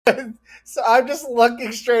So I'm just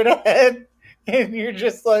looking straight ahead, and you're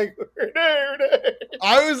just like,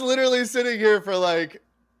 I was literally sitting here for like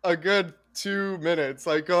a good 2 minutes,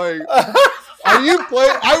 like going, "Are you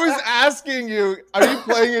playing?" I was asking you, "Are you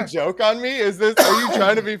playing a joke on me? Are you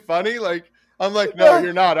trying to be funny?" Like, I'm like, "No,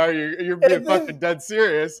 you're not, are you? You're being and fucking then, dead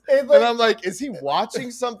serious." and And like, I'm like, "Is he watching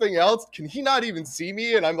something else? Can he not even see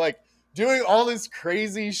me?" And I'm like doing all this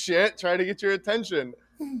crazy shit trying to get your attention.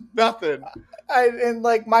 Nothing.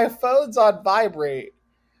 like my phone's on vibrate.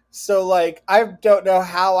 So like I don't know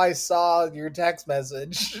how I saw your text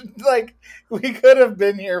message. Like we could have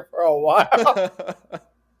been here for a while.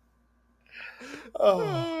 Oh.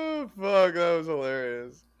 Oh, fuck, that was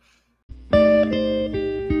hilarious.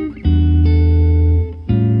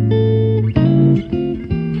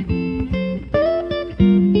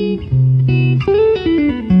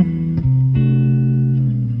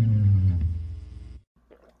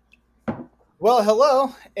 Well,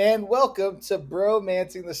 hello and welcome to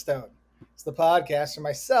Bromancing the Stone. It's the podcast for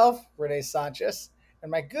myself, Renee Sanchez,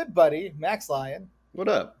 and my good buddy Max Lyon. What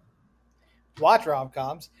up? Watch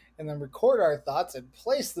rom-coms and then record our thoughts and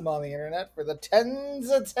place them on the internet for the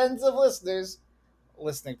tens of listeners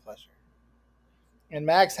listening pleasure. And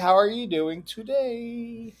Max, how are you doing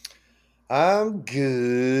today? I'm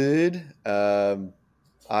good.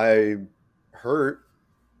 I hurt.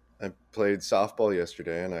 I played softball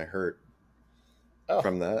yesterday and I hurt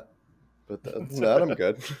from that. But other than that, I'm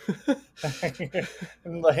good.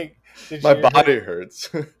 Like, my body hurts.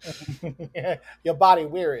 Your body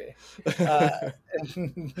weary.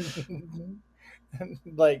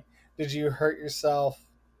 Like, did you hurt yourself?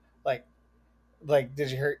 Did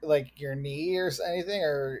you hurt like your knee or anything,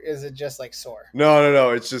 or is it just like sore?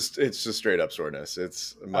 No. It's just straight up soreness.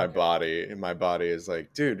 It's my body. My body is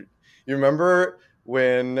like, dude, you remember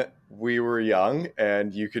when we were young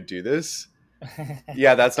and you could do this?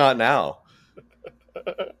 Yeah, that's not now.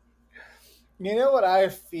 You know what I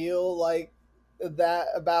feel like that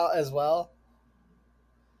about as well?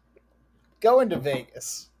 Going to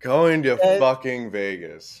Vegas. Fucking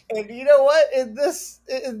Vegas. And you know what?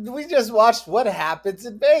 We just watched What Happens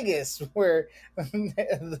in Vegas, where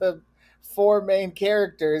the four main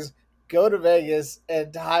characters go to Vegas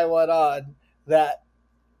and tie one on that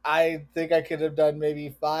I think I could have done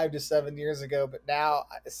maybe 5 to 7 years ago, but now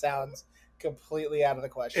it sounds completely out of the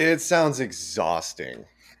question. It sounds exhausting.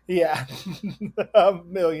 Yeah,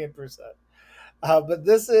 1,000,000%. But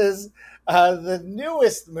this is the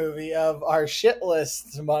newest movie of our shit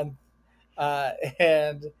list month.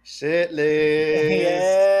 And shit list.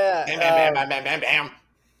 Yeah. I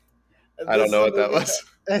don't know what that was.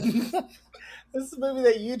 This is a movie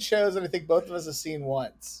that you chose, and I think both of us have seen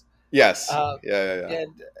once. Yes. Yeah.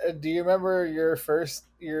 And do you remember your first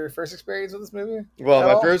experience with this movie?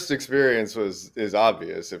 Well, my first experience is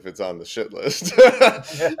obvious if it's on the shit list.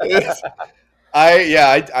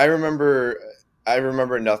 I remember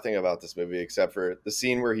nothing about this movie except for the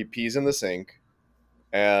scene where he pees in the sink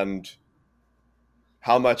and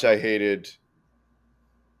how much I hated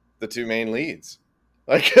the two main leads.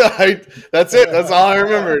 Like that's it. That's all I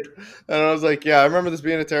remembered. And I was like, yeah, I remember this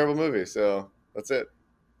being a terrible movie. So that's it.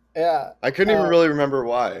 Yeah. I couldn't even really remember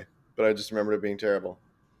why, but I just remembered it being terrible.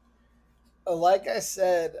 Like I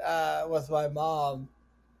said, with my mom,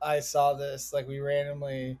 I saw this. Like we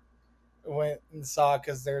randomly went and saw it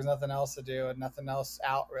because there was nothing else to do and nothing else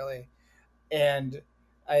out really. And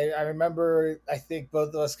I remember, I think both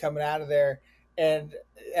of us coming out of there. And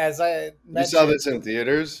as I mentioned, you saw this in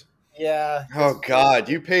theaters? Yeah. Oh God,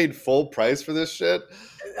 you paid full price for this shit?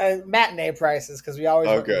 Matinee prices, because we always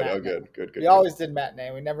good. We always did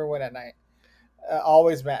matinee. We never went at night.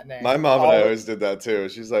 Always matinee. My mom and I always did that too.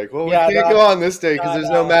 She's like, "Well, we can't go on this day because there's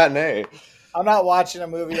no matinee." I'm not watching a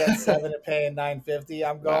movie at 7 and paying $9.50.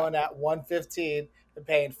 I'm going at 1:15 and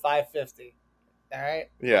paying $5.50. All right.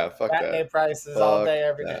 Yeah, fuck matinee that. Prices all day,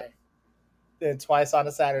 every day, and twice on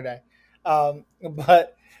a Saturday.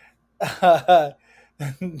 But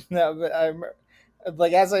no, but I'm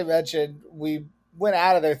like, as I mentioned, we went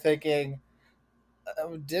out of there thinking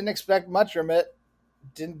didn't expect much from it,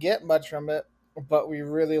 didn't get much from it, but we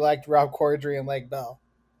really liked Rob Corddry and Lake Bell,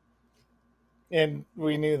 and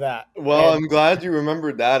we knew that. Well, I'm glad you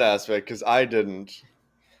remembered that aspect because I didn't.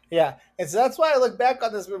 Yeah, and so that's why I look back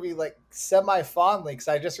on this movie like semi-fondly, because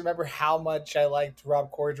I just remember how much I liked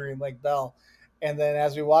Rob Corddry and Lake Bell, and then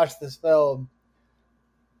as we watch this film,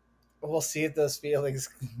 we'll see if those feelings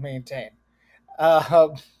maintain.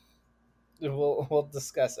 We'll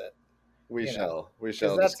discuss it. We shall.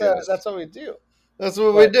 That's what we do. That's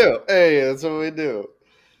what we do. Hey, that's what we do.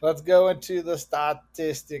 Let's go into the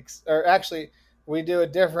statistics. Or actually, we do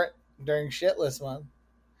it different during Shitless Month.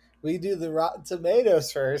 We do the Rotten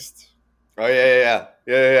Tomatoes first, Oh yeah.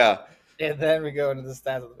 and then we go into the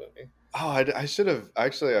stats of the movie. Oh, I should have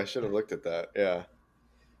looked at that. Yeah.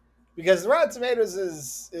 Because the Rotten Tomatoes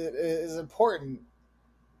is important,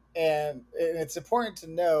 and it's important to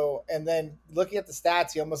know. And then looking at the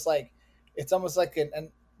stats, it's almost like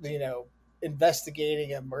an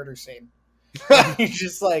investigating a murder scene. You're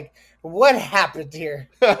just like, what happened here?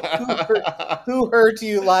 Who hurt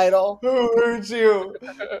you, Lytle? Who hurt you?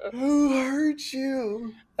 Who hurt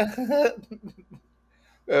you?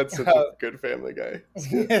 That's such a good Family Guy.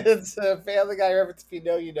 It's a Family Guy reference. If you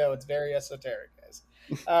know, you know. It's very esoteric, guys.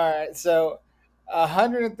 All right, so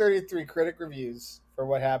 133 critic reviews for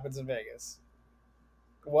What Happens in Vegas.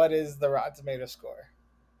 What is the Rotten Tomato score?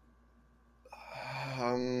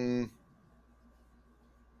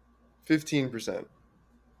 15%.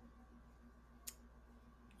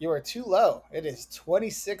 You are too low. It is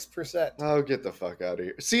 26%. Oh, get the fuck out of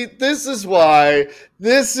here. See, this is why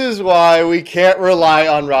we can't rely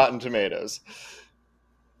on Rotten Tomatoes.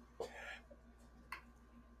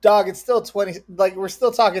 Dog, it's still 20. Like, we're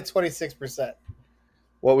still talking 26%.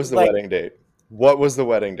 What was the wedding date? What was the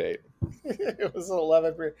wedding date? It was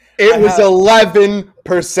 11%. It was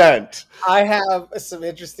 11%. I have some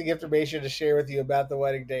interesting information to share with you about the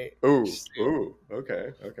wedding date. Ooh, okay.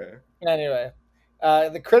 Anyway,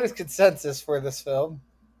 the critics' consensus for this film.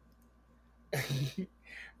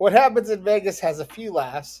 What Happens in Vegas has a few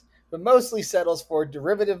laughs, but mostly settles for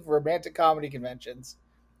derivative romantic comedy conventions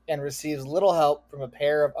and receives little help from a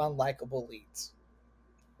pair of unlikable leads.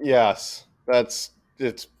 Yes,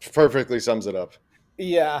 it perfectly sums it up.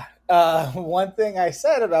 Yeah. One thing I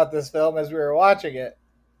said about this film as we were watching it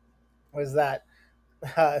was that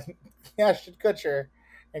Ashton Kutcher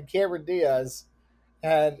and Cameron Diaz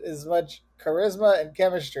had as much charisma and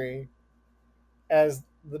chemistry as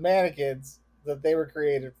the mannequins that they were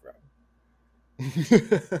created from.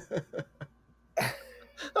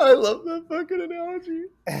 I love that fucking analogy.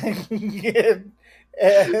 And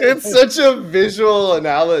it's such a visual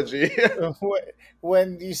analogy.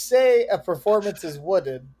 When you say a performance is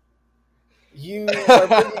wooden, you are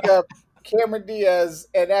bringing up Cameron Diaz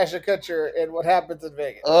and Ashton Kutcher and What Happens in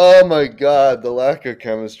Vegas. Oh my god, the lack of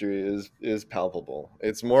chemistry is palpable.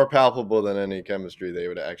 It's more palpable than any chemistry they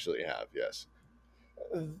would actually have, yes.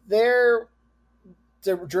 Their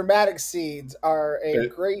dramatic scenes are a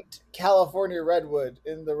great California redwood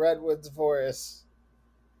in the redwoods forest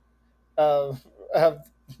of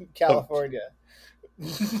California.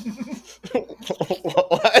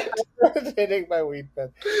 What? Hitting my weed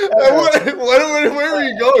pen. Where were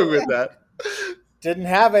you going with that? Didn't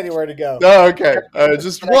have anywhere to go. Oh, okay.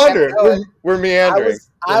 Just wondered. We're meandering.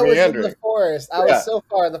 I was in the forest. I was so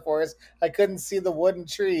far in the forest, I couldn't see the wooden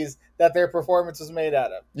trees that their performance was made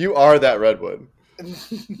out of. You are that redwood.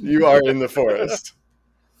 You are in the forest.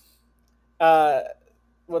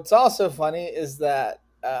 What's also funny is that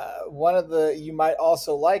one of the You Might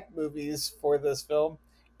Also Like movies for this film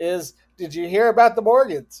is, did you hear about the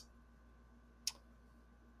Morgans?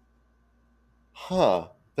 Huh.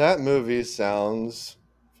 That movie sounds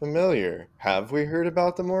familiar. Have we heard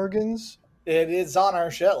about the Morgans? It is on our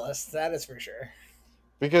shit list, that is for sure.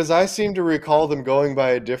 Because I seem to recall them going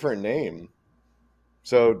by a different name.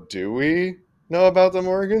 So, do we know about the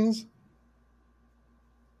Morgans?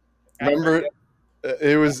 Remember,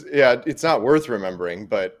 it was, it's not worth remembering,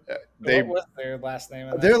 but what was their last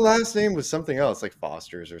name? Their last name was something else, like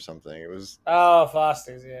Foster's or something. It was. Oh,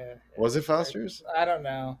 Foster's, yeah. Was it Foster's? I don't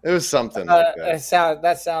know. It was something like that.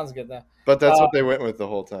 That sounds good, though. But that's what they went with the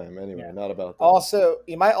whole time. Anyway, not about that. Also,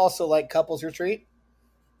 You Might Also Like Couples Retreat.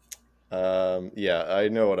 Yeah, I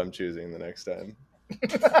know what I'm choosing the next time.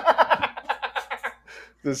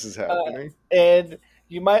 This is happening. And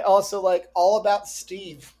you might also like All About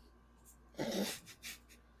Steve.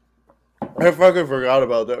 I fucking forgot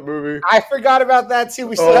about that movie. I forgot about that too.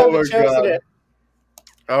 We still haven't chosen it.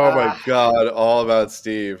 Oh my god, All About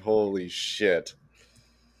Steve. Holy shit.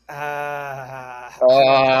 I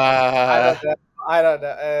don't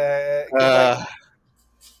know.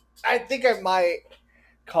 I think I might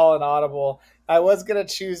call an audible. I was going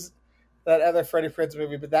to choose that other Freddie Prinze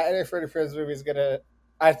movie, but that other Freddie Prinze movie is going to,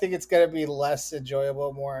 I think it's going to be less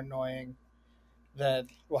enjoyable, more annoying than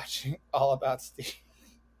watching All About Steve.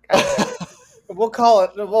 We'll call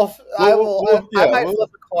it. I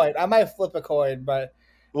might flip a coin. But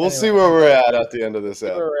we'll see where we're at the end of this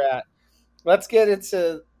episode. Where we're at. Let's get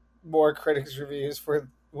into more critics' reviews for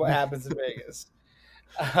What Happens in Vegas.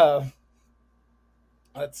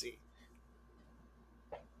 Let's see.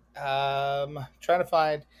 Trying to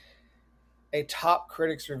find a top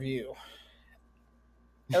critics review.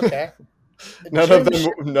 Okay. Jim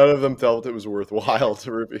None of them felt it was worthwhile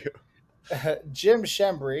to review. Jim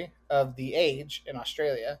Shembry of The Age in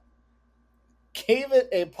Australia gave it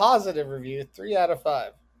a positive review, 3 out of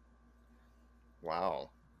 5.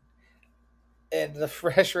 Wow. And the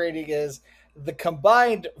fresh rating is the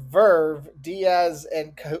combined verve Diaz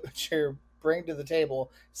and Kutcher bring to the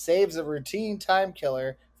table saves a routine time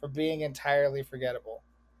killer from being entirely forgettable.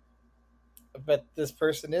 But this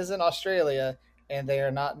person is in Australia, and they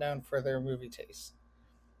are not known for their movie taste.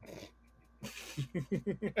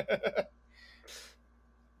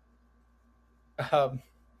 um,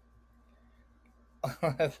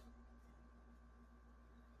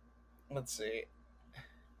 let's see.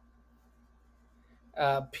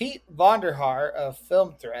 Pete Vonderhaar of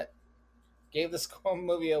Film Threat gave this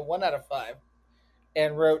movie a 1 out of 5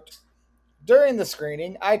 and wrote, during the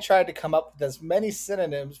screening, I tried to come up with as many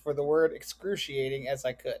synonyms for the word excruciating as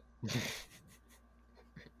I could.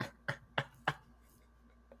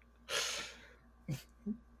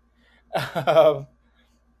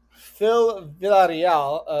 Phil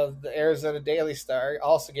Villarreal of the Arizona Daily Star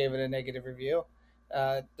also gave it a negative review,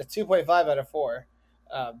 a 2.5 out of 4.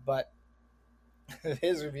 But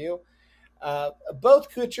his review, both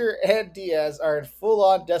Kutcher and Diaz are in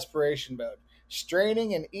full-on desperation mode,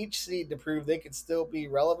 straining in each scene to prove they could still be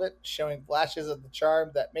relevant, showing flashes of the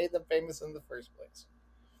charm that made them famous in the first place.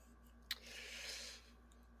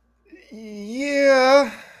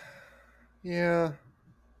 Yeah. Yeah.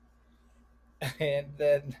 And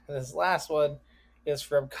then this last one is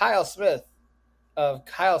from Kyle Smith of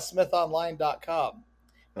KyleSmithOnline.com.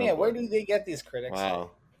 Man, where do they get these critics?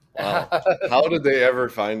 Wow. How did they ever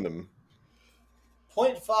find them?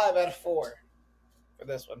 0.5 out of 4 for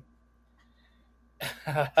this one.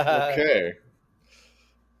 Okay.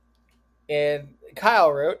 And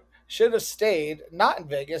Kyle wrote, should have stayed not in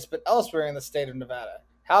Vegas, but elsewhere in the state of Nevada.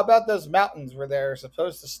 How about those mountains where they're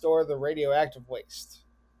supposed to store the radioactive waste?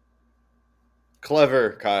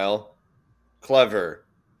 Clever, Kyle. Clever.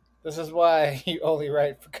 This is why you only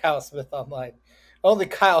write for Kyle Smith Online. Only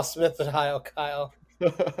Kyle Smith would hire Kyle.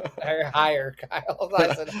 Hire Kyle.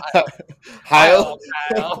 I said Kyle. Kyle.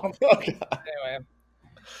 Anyway.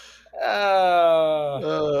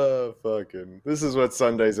 Fucking. This is what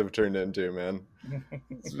Sundays have turned into, man.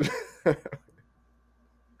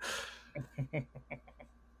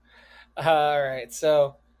 All right,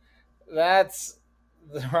 so that's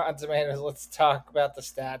the Rotten Tomatoes. Let's talk about the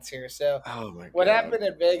stats here. So, What Happened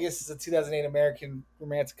in Vegas is a 2008 American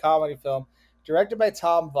romantic comedy film directed by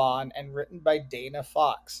Tom Vaughn and written by Dana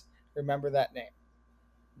Fox. Remember that name.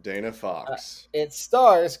 Dana Fox. It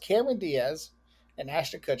stars Cameron Diaz and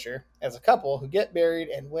Ashton Kutcher as a couple who get married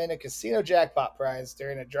and win a casino jackpot prize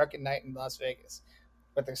during a drunken night in Las Vegas.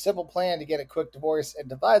 But their simple plan to get a quick divorce and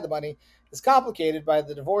divide the money is complicated by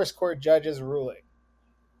the divorce court judge's ruling.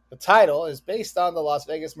 The title is based on the Las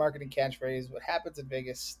Vegas marketing catchphrase, what happens in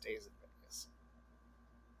Vegas stays in Vegas.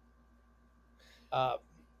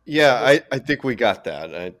 I think we got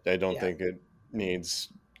that. I don't think it needs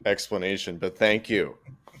explanation, but thank you.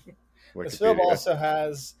 This film also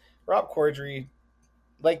has Rob Corddry,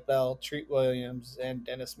 Lake Bell, Treat Williams, and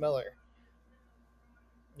Dennis Miller.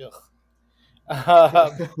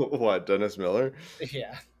 What, Dennis Miller?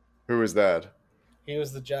 Yeah. Who was that? He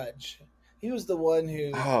was the judge. He was the one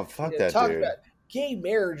who talked dude. About gay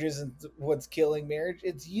marriage isn't what's killing marriage.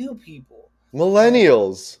 It's you people.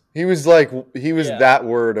 Millennials. He was that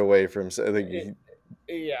word away from.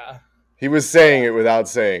 He was saying it without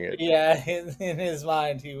saying it. Yeah, in his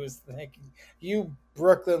mind, he was thinking, "You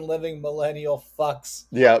Brooklyn living millennial fucks."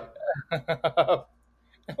 Yep.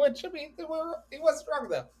 Which, I mean, he wasn't wrong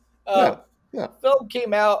though. Yeah. Film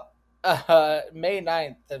came out May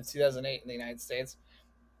 9th of 2008 in the United States.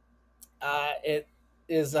 It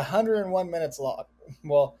is 101 minutes long.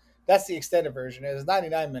 Well, that's the extended version. It was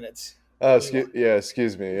 99 minutes. Oh,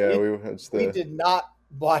 excuse me. Yeah, we did not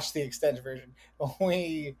watch the extended version.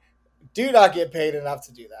 We do not get paid enough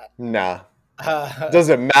to do that. Nah.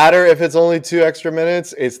 Doesn't matter if it's only 2 extra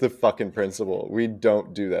minutes. It's the fucking principle. We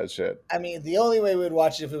don't do that shit. I mean, the only way we'd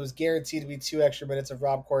watch it if it was guaranteed to be 2 extra minutes of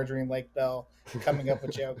Rob Corddry and Lake Bell coming up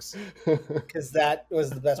with jokes, because that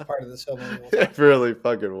was the best part of this film. It really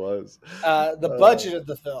fucking was. The budget of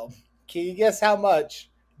the film. Can you guess how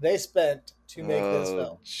much they spent to make this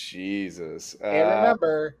film? Jesus. And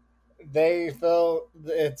remember,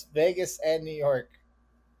 it's Vegas and New York.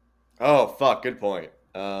 Oh, fuck. Good point.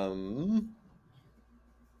 40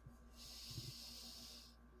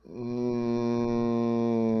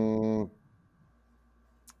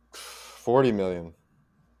 million.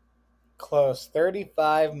 Close.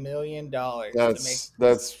 $35 million.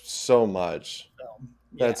 That's so much. Film.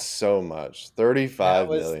 Yeah, That's so much. that 35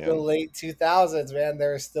 was the million. late 2000s, man.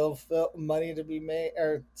 There's still money to be made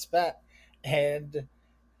or spent. And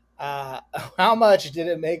how much did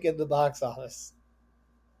it make in the box office?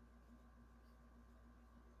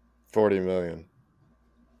 40 million.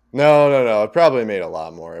 No, no, no. It probably made a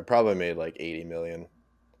lot more. It probably made like 80 million.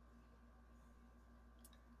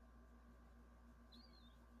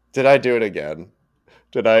 Did I do it again?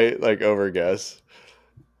 Did I like overguess?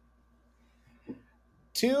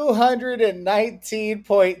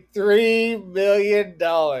 $219.3 million.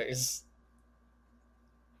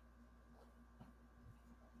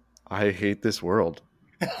 I hate this world.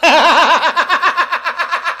 I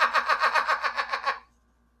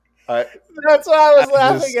That's what I was I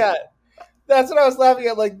laughing just at. That's what I was laughing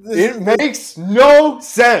at. Like this it is makes no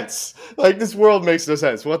sense. Like this world makes no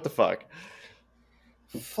sense. What the fuck?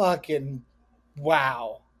 fucking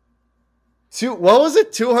wow. What was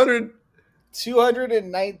it? 200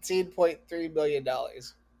 $219.3 million.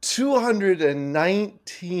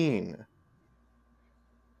 219.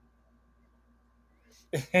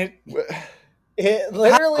 It, it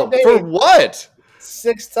literally How? For made what?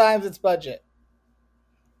 6 times its budget.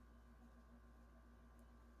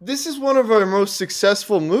 This is one of our most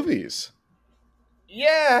successful movies.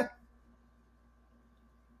 Yeah.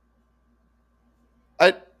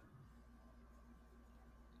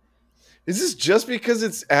 Is this just because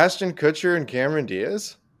it's Ashton Kutcher and Cameron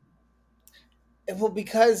Diaz? Well,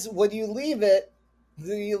 because when you leave when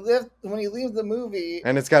you leave the movie,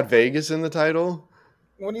 And it's got Vegas in the title?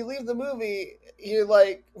 you're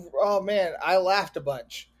like, oh man, I laughed a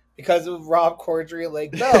bunch because of Rob Corddry and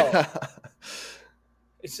Lake Bell.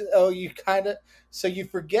 So you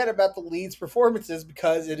forget about the lead's performances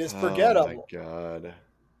because it is forgettable. Oh my god.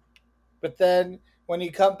 But then when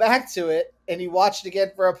you come back to it and you watch it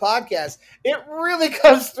again for a podcast, it really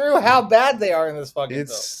comes through how bad they are in this fucking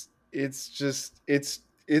film.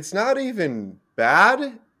 It's not even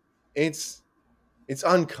bad. It's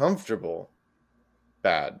uncomfortable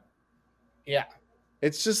bad. Yeah.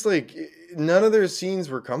 It's just like none of their scenes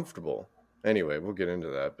were comfortable. Anyway, we'll get into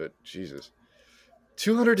that, but Jesus.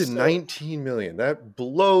 219 million. That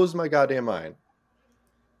blows my goddamn mind.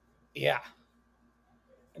 Yeah.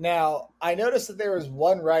 Now, I noticed that there was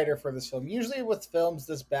one writer for this film. Usually with films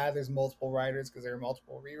this bad, there's multiple writers because there are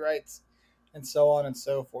multiple rewrites and so on and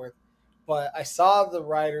so forth. But I saw the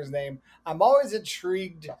writer's name. I'm always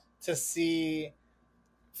intrigued to see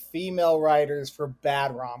female writers for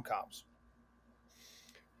bad rom-coms.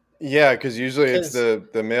 Yeah, because usually it's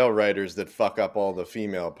the male writers that fuck up all the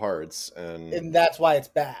female parts, and that's why it's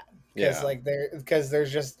bad. Because Yeah. because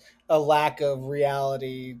there's just a lack of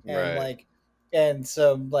reality and Right. and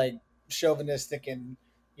some chauvinistic and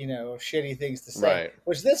shitty things to say, Right.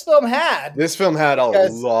 which this film had. This film had a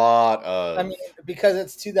lot of. I mean, because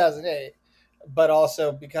it's 2008, but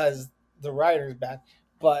also because the writer's bad.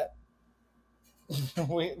 But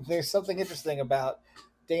there's something interesting about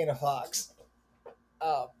Dana Fox.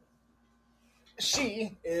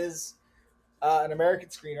 She is an American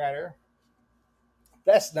screenwriter,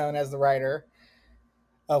 best known as the writer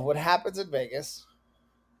of What Happens in Vegas,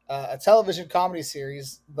 a television comedy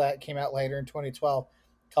series that came out later in 2012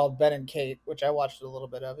 called Ben and Kate, which I watched a little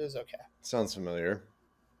bit of. It was okay. Sounds familiar.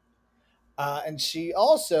 And she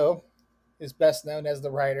also is best known as the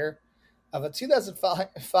writer of a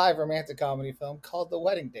 2005 romantic comedy film called The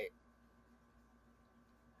Wedding Date.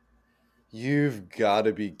 You've got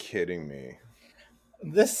to be kidding me.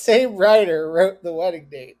 This same writer wrote The Wedding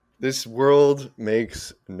Date. This world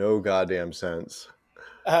makes no goddamn sense.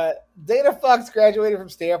 Dana Fox graduated from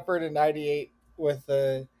Stanford in '98 with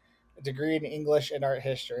a degree in English and art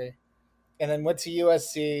history, and then went to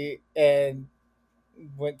USC and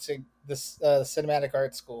went to the Cinematic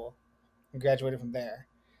Arts School and graduated from there.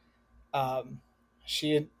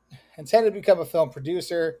 She intended to become a film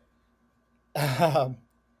producer, but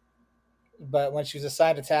when she was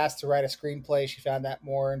assigned a task to write a screenplay, she found that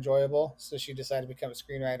more enjoyable, so she decided to become a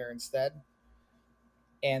screenwriter instead.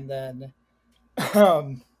 And then,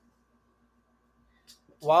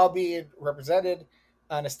 while being represented,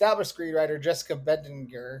 an established screenwriter, Jessica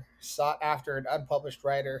Bendinger, sought after an unpublished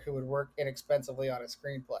writer who would work inexpensively on a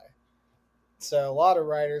screenplay. So a lot of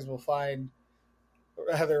writers will find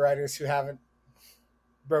other writers who haven't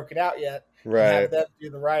broken out yet, Right. and have them do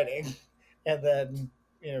the writing, and then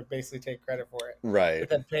basically take credit for it, Right. but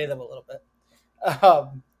then pay them a little bit.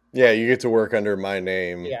 Yeah, you get to work under my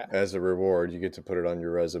name Yeah. as a reward. You get to put it on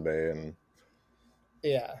your resume and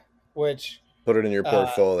Yeah, which put it in your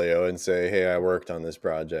portfolio and say, "Hey, I worked on this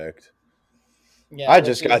project." yeah, I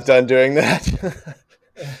just got done doing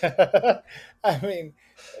that. I mean,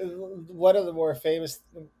 one of the more famous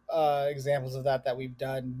examples of that we've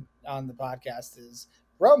done on the podcast is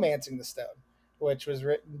 "Romancing the Stone," which was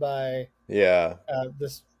written by Yeah.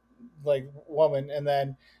 this like woman, and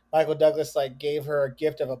then Michael Douglas like gave her a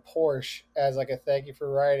gift of a Porsche as like a thank you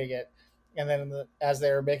for writing it, and then as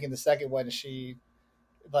they were making the second one, she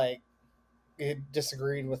like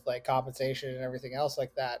disagreed with like compensation and everything else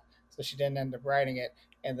like that, so she didn't end up writing it,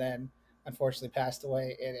 and then unfortunately passed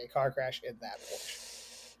away in a car crash in that Porsche.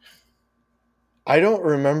 I don't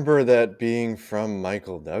remember that being from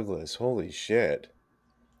Michael Douglas. Holy shit.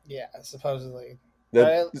 Yeah, supposedly.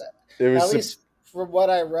 That it At was least from what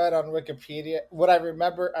I read on Wikipedia, what I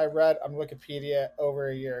remember I read on Wikipedia over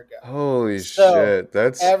a year ago. holy So, shit.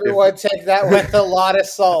 That's everyone take that with a lot of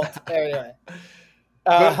salt. Anyway.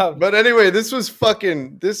 But anyway, this was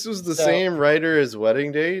the So- same writer as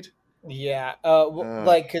Wedding Date. Yeah.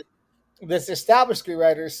 Like this established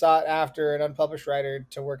screenwriter sought after an unpublished writer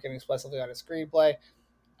to work in explicitly on a screenplay.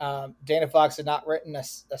 Dana Fox had not written a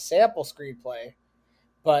sample screenplay,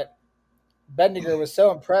 but Bendinger was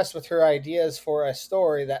so impressed with her ideas for a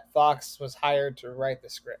story that Fox was hired to write the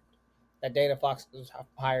script. That Dana Fox was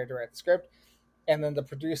hired to write the script, and then the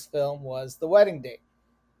produced film was The Wedding Date,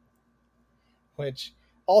 which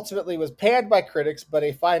ultimately was panned by critics, but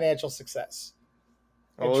a financial success.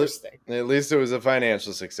 Interesting. Well, at least it was a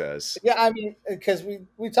financial success. Yeah, I mean, because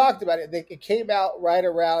we talked about it. It came out right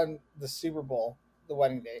around the Super Bowl, The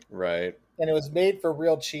Wedding Date. Right. And it was made for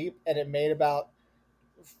real cheap, and it made about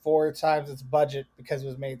 4 times its budget because it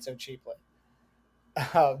was made so cheaply.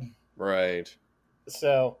 Right.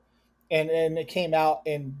 So, and it came out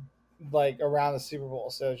in like around the Super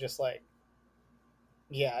Bowl. So just like,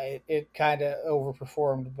 yeah, it kind of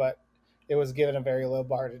overperformed, but it was given a very low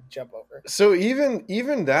bar to jump over. So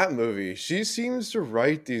even that movie, she seems to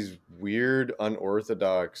write these weird,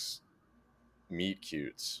 unorthodox meet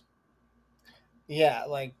cutes. Yeah,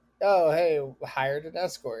 like, oh, hey, hired an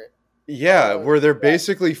escort. Yeah, where they're yeah.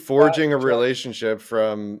 basically forging a Sure. relationship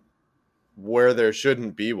from where there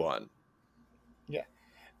shouldn't be one. Yeah.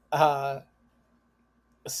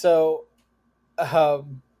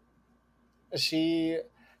 She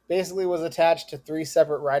basically was attached to 3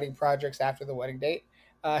 separate writing projects after The Wedding Date,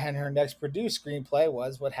 and her next produced screenplay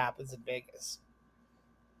was What Happens in Vegas.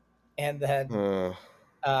 And then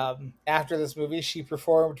after this movie, she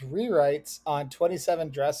performed rewrites on 27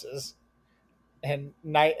 Dresses and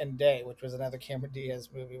Night and Day, which was another Cameron Diaz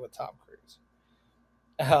movie with Tom Cruise.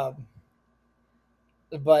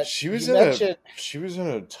 But she was you mentioned in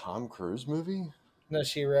a Tom Cruise movie? no,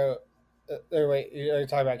 she wrote. Wait, are you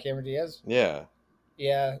talking about Cameron Diaz? Yeah.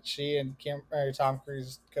 Yeah, she and Tom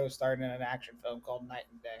Cruise co-starred in an action film called Night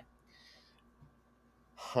and Day.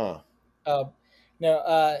 Huh.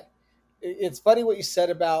 No, it's funny what you said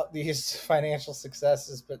about these financial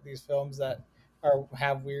successes, but these films that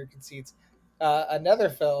have weird conceits. Another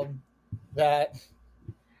film that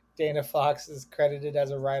Dana Fox is credited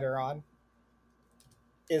as a writer on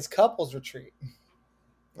is Couples Retreat.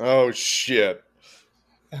 Oh shit.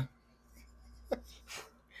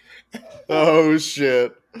 Oh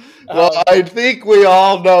shit. Well, I think we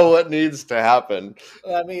all know what needs to happen.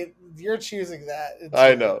 I mean, you're choosing that.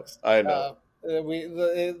 I know.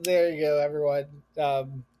 There you go, everyone.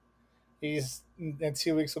 He's in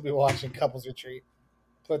 2 weeks. We'll be watching Couples Retreat.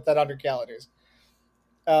 Put that on your calendars.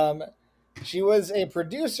 She was a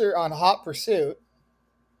producer on Hot Pursuit,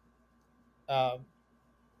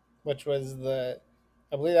 which was I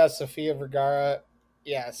believe that was Sofia Vergara.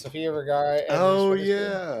 Yeah, Sofia Vergara. And Oh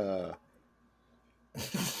yeah.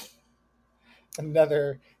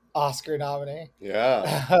 Another Oscar nominee.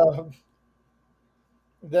 Yeah.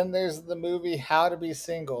 Then there's the movie How to Be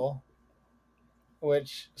Single,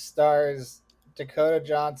 which stars Dakota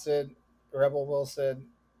Johnson, Rebel Wilson,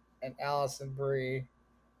 and Allison Brie,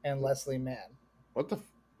 and Leslie Mann. What the?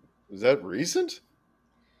 Is that recent?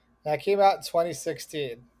 That came out in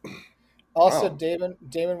 2016. Also, Wow. Damon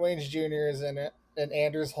Wayans Jr. is in it, and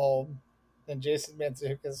Anders Holm, and Jason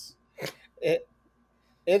Mantzoukas.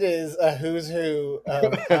 It is a who's who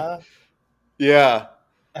of Yeah.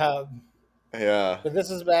 yeah. But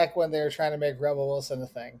this is back when they were trying to make Rebel Wilson a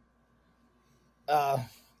thing. Oh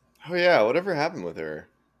yeah. Whatever happened with her?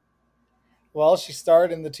 Well, she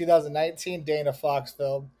starred in the 2019 Dana Fox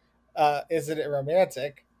film, Isn't It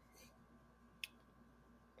Romantic?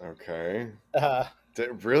 Okay. Uh,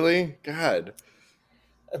 Really? God.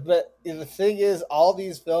 But the thing is, all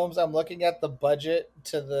these films, I'm looking at the budget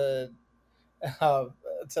to the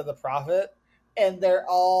profit, and they're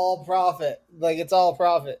all profit. Like, it's all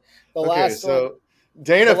profit.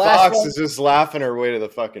 Dana Fox is just laughing her way to the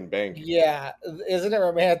fucking bank. Yeah, Isn't It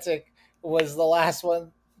Romantic? was the last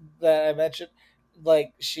one that I mentioned.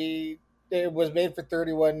 Like it was made for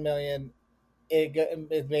 31 million.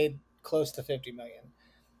 It made close to 50 million.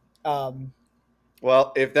 Um,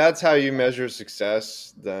 Well, if that's how you measure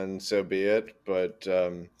success, then so be it. But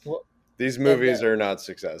well, these and movies are not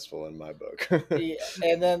successful in my book.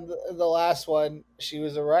 and then the last one, she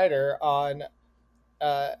was a writer on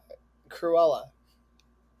uh, Cruella.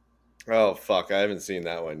 Oh fuck, I haven't seen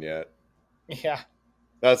that one yet. Yeah,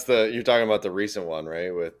 That's you're talking about the recent one,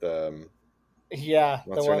 right? With yeah, the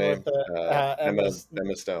what's her one with name? the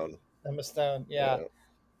Emma Stone. Emma Stone. Yeah,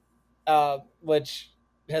 Yeah. which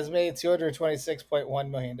has made $226.1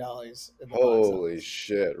 million in the box Holy office.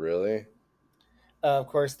 shit! Really? Of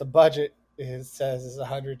course, the budget says is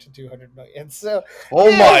 100 to 200 million. So, Oh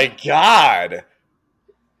yeah, my god!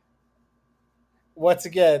 once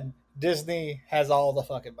again, Disney has all the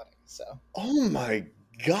fucking money. So, Oh my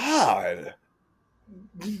god!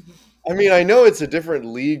 I mean, I know it's a different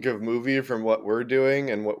league of movie from what we're doing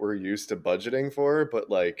and what we're used to budgeting for, but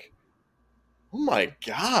like, oh my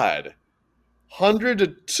god, 100 to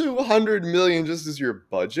 200 million just as your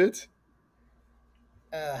budget?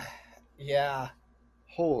 uh, yeah,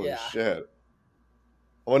 Holy yeah. shit!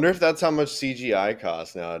 I wonder if that's how much CGI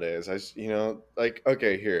costs nowadays. Like,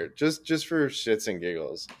 okay, here, just for shits and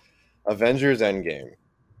giggles, Avengers Endgame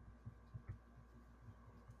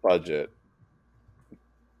budget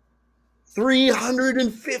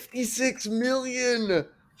 356 million.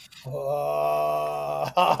 Fuck.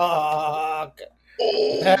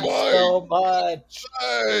 Oh That's my so much.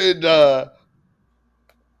 god!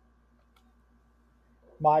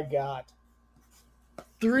 My God.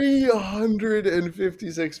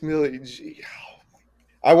 356 million. Gee.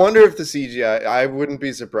 I wonder if the CGI. I wouldn't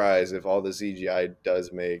be surprised if all the CGI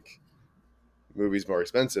does make movies more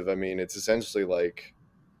expensive. I mean, it's essentially like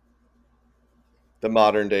the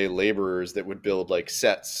modern day laborers that would build like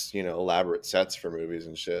sets, elaborate sets for movies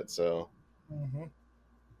and shit. So Mm-hmm.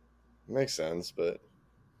 it makes sense. But of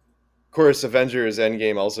course, Avengers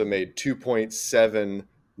Endgame also made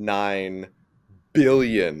 2.79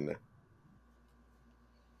 billion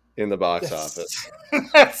in the box office.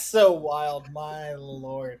 That's so wild, my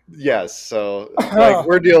lord. Yes, so like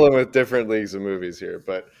we're dealing with different leagues of movies here,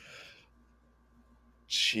 but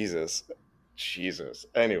Jesus, Jesus.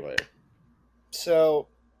 Anyway, So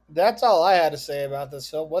that's all I had to say about this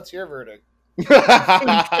film. What's your verdict?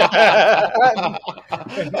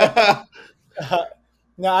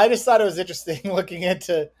 No, I just thought it was interesting looking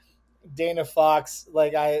into Dana Fox.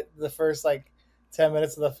 The first 10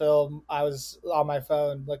 minutes of the film, I was on my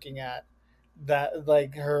phone looking at that,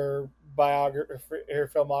 like her biography, her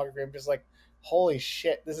filmography. I'm just like, holy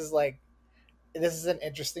shit, this is an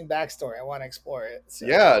interesting backstory. I want to explore it. So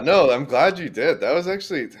Yeah, no, I'm glad you did. That was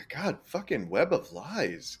actually God, fucking Web of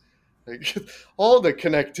Lies. Like all the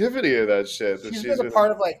connectivity of that shit that she's she's been a been.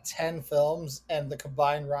 part of like 10 films, and the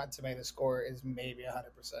combined Rotten Tomato score is maybe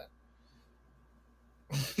 100%.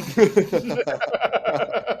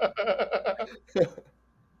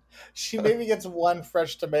 She maybe gets one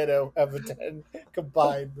fresh tomato of the 10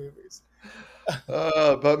 combined movies.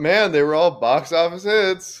 But man, they were all box office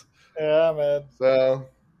hits. Yeah, man. So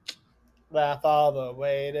Laugh all the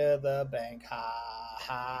way to the bank. Ha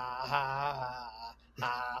ha ha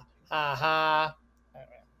ha ha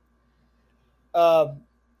ha. Um.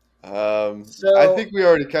 I So think we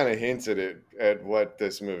already kind of hinted at what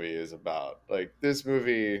this movie is about. Like this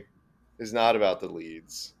movie is not about the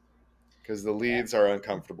leads because the leads are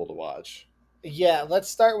uncomfortable to watch. yeah, let's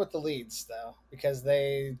start with the leads though, because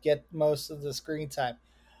they get most of the screen time.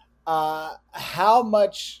 How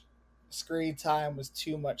much screen time was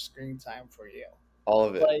too much screen time for you? All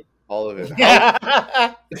of it. Like, All of it. How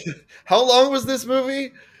yeah. how long was this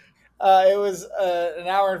movie? It was an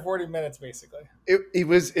hour and 40 minutes, basically. It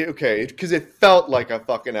was okay because it felt like a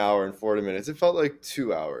fucking hour and 40 minutes. It felt like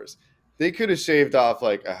 2 hours. They could have shaved off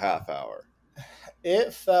like a half hour.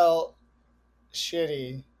 It felt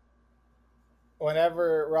shitty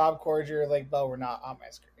whenever Rob Corddry or Lake Bell were not on my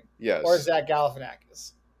screen, or Yes. Zach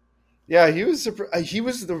Galifianakis. Yeah, he was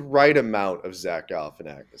the right amount of Zach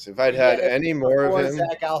Galifianakis. If I'd Yeah, had it any was more of before him,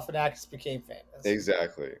 Zach Galifianakis became famous.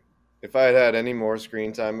 exactly. If I had had any more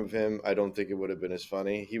screen time of him, I don't think it would have been as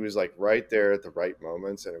funny. He was like right there at the right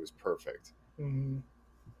moments, and it was perfect. Mm-hmm.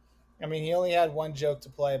 I mean, he only had one joke to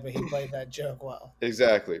play, but he played that joke well.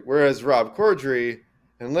 Exactly. Whereas Rob Corddry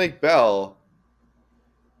and Lake Bell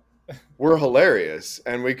were hilarious,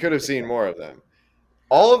 and we could have seen more of them.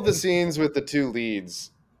 All of the scenes with the two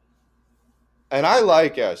leads, and I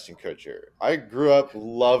like Ashton Kutcher. I grew up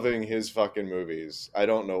loving his fucking movies. I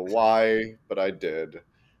don't know why, but I did,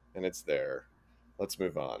 and it's there. Let's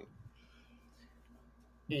move on.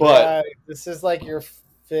 But Yeah, this is like your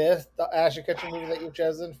fifth Ashton Kutcher movie that you've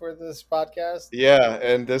chosen for this podcast. yeah,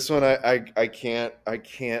 and this one I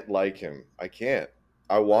can't like him. I can't.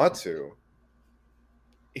 I want to.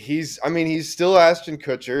 He's still Ashton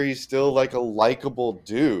Kutcher. He's still like a likable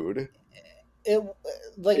dude. It it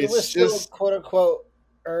was It's still just quote unquote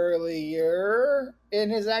earlier in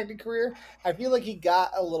his acting career. I feel like he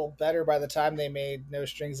got a little better by the time they made No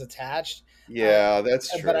Strings Attached. Um, yeah,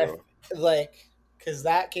 that's but I true. like because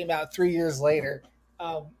that came out 3 years later.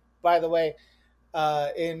 Um, by the way,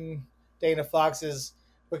 in Dana Fox's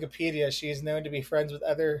Wikipedia, she is known to be friends with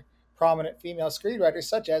other prominent female screenwriters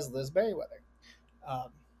such as Liz Merriweather. Um,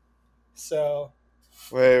 so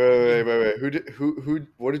Wait.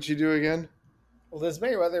 What did you do again? Liz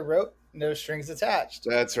Merriweather wrote No Strings Attached,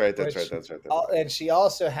 That's right. That's right. which That's right. That's right. and she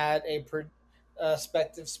also had a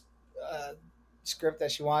perspective uh, script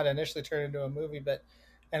that she wanted to initially turn into a movie, but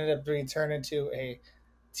ended up being turned into a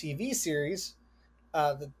TV series.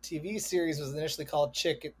 The TV series was initially called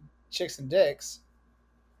Chicks and Dicks,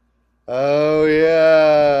 Oh but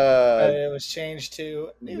yeah, it was changed to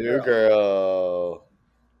New New Girl. Girl.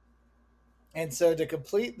 And so to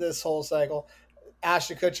complete this whole cycle,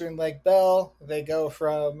 Ashton Kutcher and Lake Bell, they go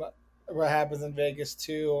from What Happens in Vegas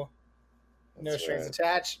to No That's Strings right.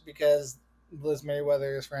 Attached because Liz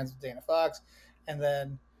Merriweather is friends with Dana Fox. And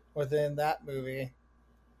then within that movie,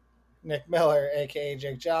 Nick Miller, aka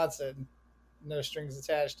Jake Johnson, No Strings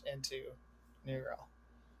Attached into New Girl.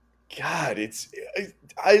 God, it's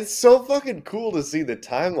so fucking cool to see the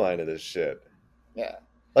timeline of this shit. Yeah.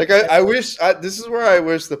 Like I wish this is where I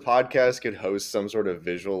wish the podcast could host some sort of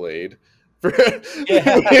visual aid for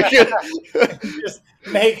Yeah. Just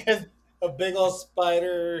make a big old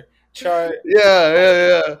spider chart.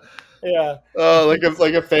 yeah. Yeah. Like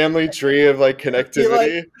a family tree of like It'd be like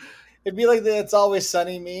connectivity. it'd be like the "It's Always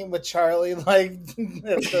Sunny" meme with Charlie, like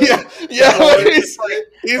Yeah, yeah. He's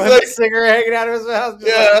with like the cigarette hanging out of his mouth.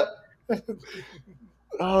 yeah.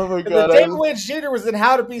 Oh my And god. the David Lynch Jr. was in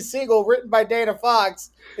How to Be Single, written by Dana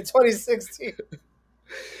Fox in 2016.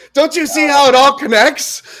 Don't you see how it all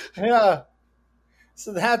connects? Yeah.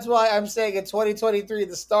 So that's why I'm saying in 2023,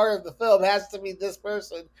 the star of the film has to be this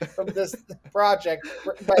person from this project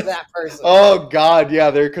written by that person. Oh god,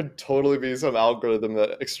 yeah, there could totally be some algorithm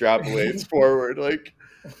that extrapolates forward. Like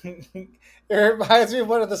It reminds me of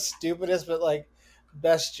one of the stupidest but like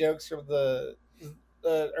best jokes from the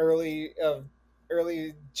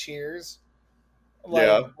early Cheers. Like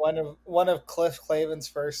yeah. one of Cliff Clavin's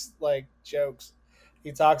first like jokes.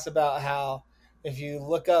 He talks about how if you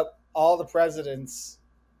look up all the presidents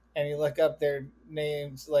and you look up their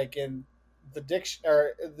names like in the diction,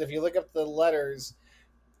 or if you look up the letters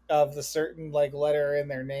of the certain like letter in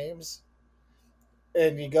their names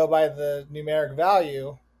and you go by the numeric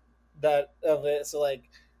value that of it, so like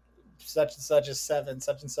such and such is 7,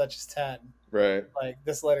 such and such is 10, Right. like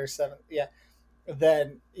this letter is 7, yeah,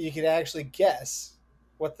 then you can actually guess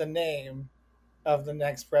what the name of the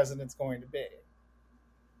next president's going to be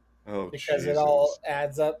Oh because it Jesus. all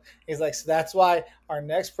adds up. He's like, so that's why our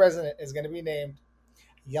next president is going to be named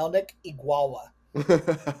Yelnik Iguawa.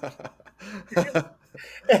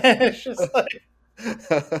 And it's just like,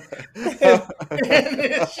 and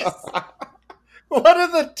it's just one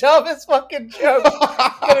of the dumbest fucking jokes.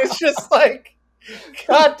 And it's just like,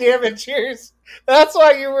 God damn it, Cheers. That's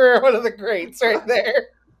why you were one of the greats right there.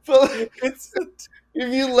 It's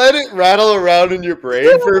If you let it rattle around in your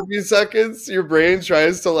brain for a few seconds, your brain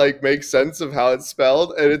tries to like make sense of how it's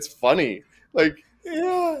spelled, and it's funny. Like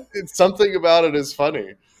yeah, it's something about it is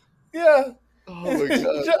funny. yeah. Oh my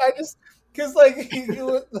god. I just because like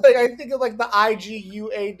like I think of like the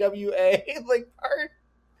IGUAWA like part.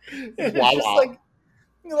 It's Wow, just wow. like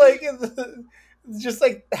it's just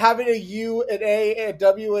like having a U, an A, a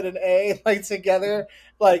W, and an A like together.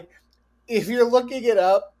 Like if you're looking it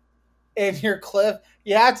up and you're Cliff,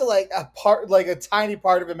 you have to like a tiny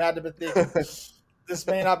part of him had to be thinking this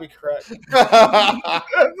may not be correct.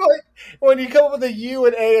 Like when you come up with a U,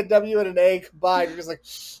 an A, a W, and an A combined, you're just like,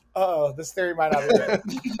 oh, this theory might not be right.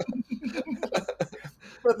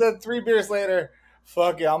 But then 3 beers later,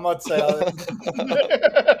 fuck it, I'm gonna tell it.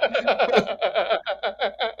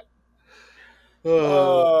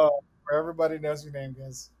 Oh, where everybody knows your name,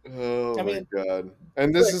 guys. Oh I my mean, god.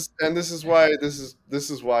 And this is why this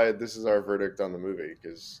is our verdict on the movie,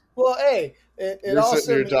 because well, hey, it we're sitting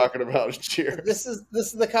also here means talking about Cheers. this is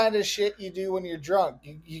the kind of shit you do when you're drunk.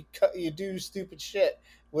 You do stupid shit,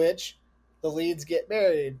 which the leads get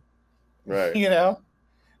married. Right. You know,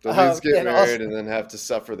 The leads get and married also- and then have to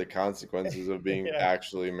suffer the consequences of being Yeah.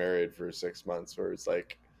 actually married for 6 months, where it's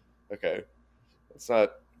like, okay, it's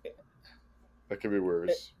not That could be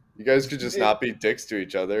worse. You guys could just not be dicks to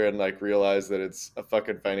each other and like realize that it's a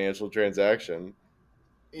fucking financial transaction.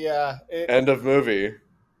 Yeah. End of movie.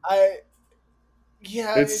 I.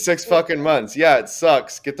 Yeah. It's 6 fucking months. Yeah, it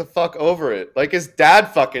sucks. Get the fuck over it. Like his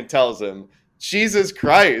dad fucking tells him. Jesus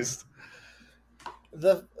Christ.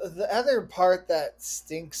 The other part that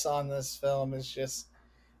stinks on this film is just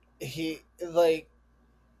the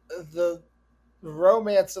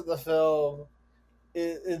romance of the film.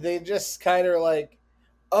 They just kind of like,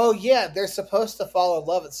 oh yeah, they're supposed to fall in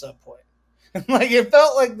love at some point. Like it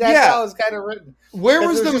felt like that's how it was kind of written. Where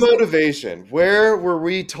was the motivation? Where were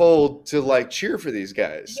we told to like cheer for these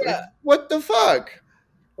guys? Yeah. Like, what the fuck?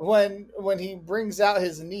 When he brings out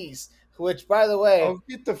his niece, which by the way, oh,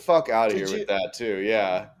 get the fuck out of here with that too.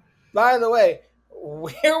 Yeah. By the way,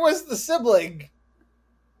 where was the sibling?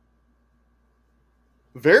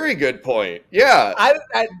 Very good point. Yeah.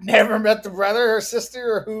 I never met the brother or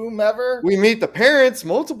sister or whomever. We meet the parents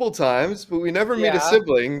multiple times, but we never meet a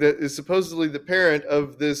sibling that is supposedly the parent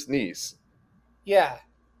of this niece. Yeah.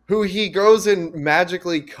 Who he goes and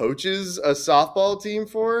magically coaches a softball team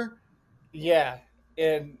for. Yeah.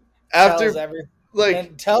 And after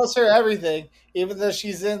tells her everything, even though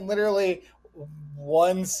she's in literally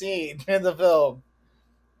one scene in the film.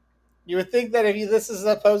 You would think that if this is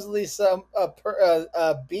supposedly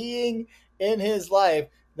a being in his life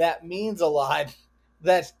that means a lot,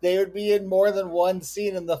 that they would be in more than one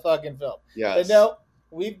scene in the fucking film. Yes. But no,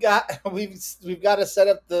 we've got to set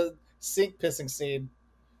up the sink pissing scene.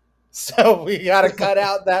 So we got to cut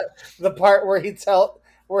out the part where he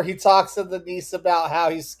talks to the niece about how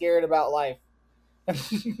he's scared about life.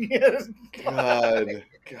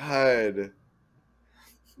 God.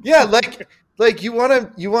 Yeah, like you want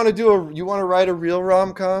to write a real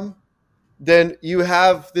rom-com, then you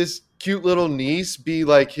have this cute little niece be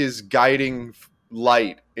like his guiding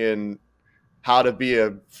light in how to be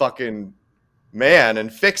a fucking man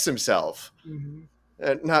and fix himself. Mm-hmm.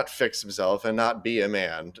 And not fix himself and not be a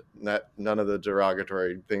man. None of the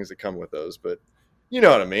derogatory things that come with those, but you know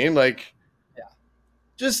what I mean? Like, yeah.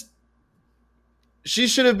 Just she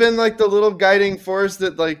should have been like the little guiding force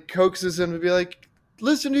that like coaxes him to be like,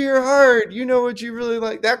 listen to your heart. You know what you really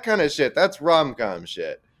like. That kind of shit. That's rom-com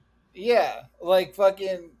shit. Yeah. Like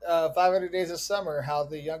fucking 500 Days of Summer, how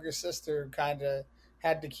the younger sister kind of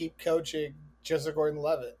had to keep coaching Joseph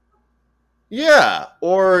Gordon-Levitt. Yeah.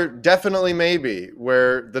 Or Definitely Maybe,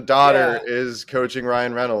 where the daughter is coaching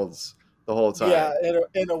Ryan Reynolds the whole time. Yeah,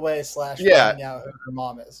 in a way, finding out who her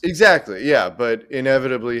mom is. Exactly. Yeah. But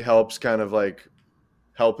inevitably helps kind of like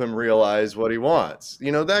help him realize what he wants.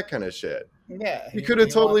 You know, that kind of shit. Yeah, he could have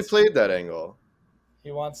totally played that angle.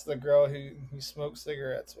 He wants the girl who smoked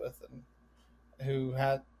cigarettes with and who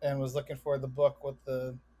was looking for the book with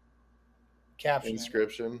the caption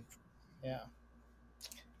inscription. Yeah,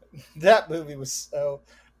 that movie was so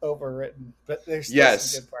overwritten, but there's still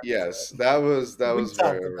some good parts. Yes, that was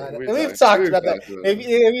very. We've talked about that. If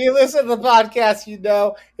you listen to the podcast, you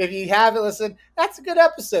know. If you haven't listened, that's a good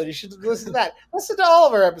episode. You should listen to that. Listen to all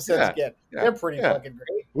of our episodes again. They're pretty fucking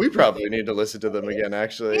great. We probably need to listen to them again,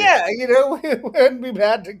 actually. Yeah, you know, it wouldn't be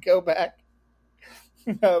bad to go back.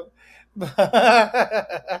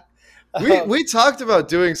 We talked about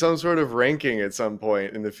doing some sort of ranking at some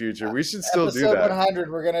point in the future. We should still do that. Episode 100,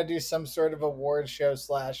 we're gonna do some sort of award show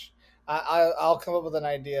 / I'll come up with an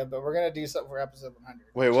idea, but we're gonna do something for episode 100.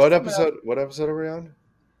 Wait, what episode? What episode are we on?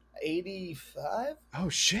 85. Oh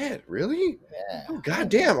shit! Really? Yeah. Oh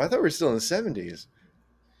goddamn! I thought we were still in the 70s.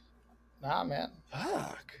 Nah, man.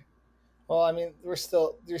 Fuck. Well, I mean, you're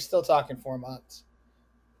still talking 4 months.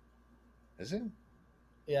 Is it?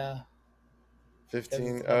 Yeah.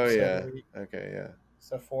 15. Oh yeah. Okay, yeah.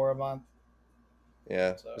 So 4 a month.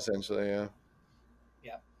 Yeah, essentially, yeah.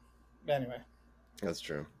 Yeah. Anyway. That's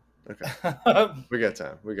true. Okay. We got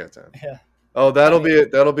time. Yeah. Oh, that'll be a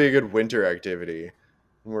good winter activity.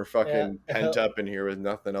 We're fucking pent up in here with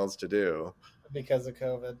nothing else to do. Because of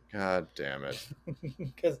COVID. God damn it.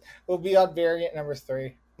 Because we'll be on variant number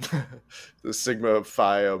 3. The Sigma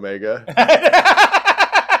Phi Omega.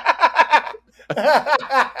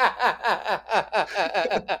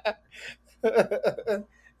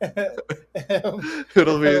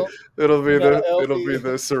 it'll be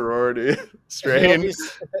the sorority strain.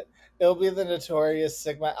 It'll be the notorious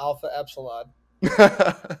Sigma Alpha Epsilon.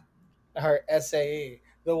 Or SAE.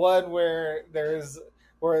 The one where the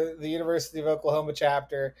University of Oklahoma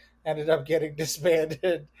chapter ended up getting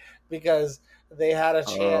disbanded because they had a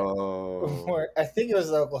chant where I think it was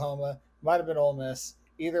Oklahoma, might have been Ole Miss.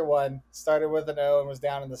 Either one started with an O and was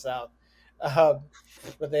down in the South.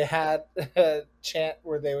 But they had a chant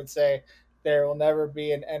where they would say, There will never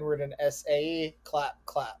be an N word in SAE. Clap,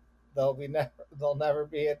 clap. There'll never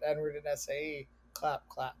be an N word in SAE. Clap,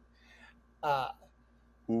 clap. Uh,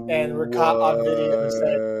 and we're caught on video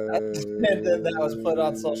saying that, and then that was put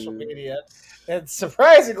on social media. And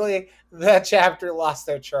surprisingly, that chapter lost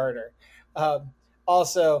their charter.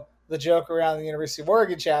 Also, the joke around the University of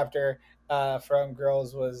Oregon chapter from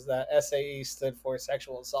girls was that SAE stood for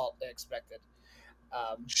sexual assault expected.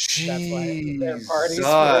 That's why their parties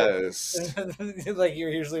were like you're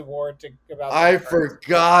usually warned about. I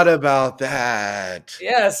forgot about that.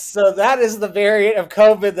 Yes, so that is the variant of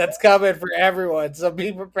COVID that's coming for everyone. So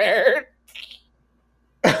be prepared.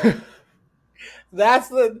 That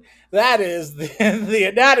is the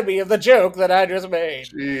anatomy of the joke that I just made.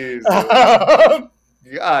 Jesus.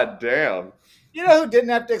 God damn. You know who didn't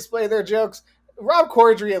have to explain their jokes? Rob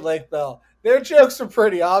Corddry and Lake Bell. Their jokes are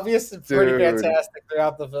pretty obvious and pretty fantastic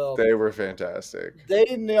throughout the film. They were fantastic.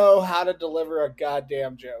 They know how to deliver a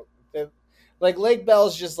goddamn joke. Like Lake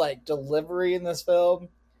Bell's just like delivery in this film.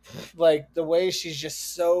 Like the way she's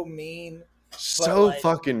just so mean. So like,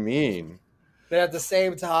 fucking mean. But at the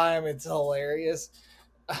same time, it's hilarious.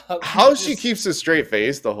 How she keeps a straight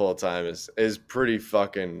face the whole time is pretty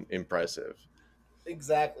fucking impressive.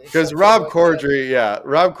 Exactly. Because Rob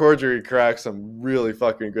Corddry cracks some really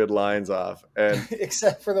fucking good lines off, and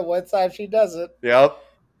except for the one time she doesn't. Yep.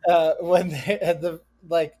 When they at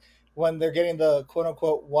when they're getting the quote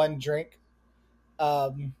unquote one drink,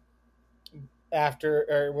 after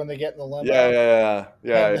or when they get in the limo.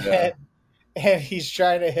 Yeah. And he's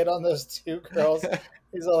trying to hit on those two girls.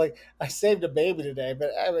 He's all like, I saved a baby today,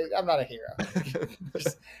 but I'm not a hero.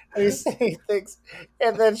 And he's saying things.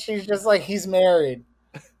 And then she's just like, he's married.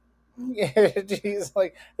 And he's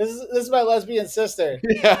like, this is my lesbian sister.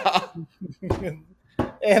 Yeah.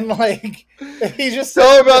 And like, he just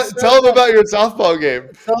tell them about your softball game.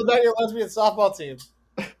 Tell them about your lesbian softball team.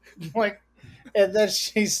 Like, and then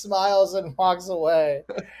she smiles and walks away.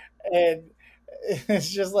 And it's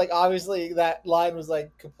just like, obviously that line was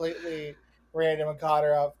like completely random and caught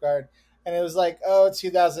her off guard. And it was like, oh,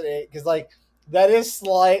 2008. Because like, that is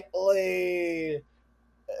slightly,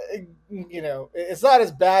 it's not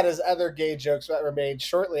as bad as other gay jokes that were made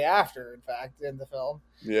shortly after, in fact, in the film.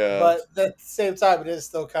 Yeah. But at the same time, it is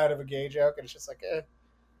still kind of a gay joke. And it's just like, eh.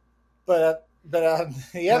 But on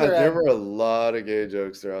the other end, there were a lot of gay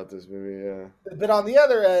jokes throughout this movie, yeah. But on the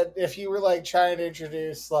other end, if you were like trying to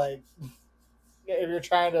introduce, like, if you're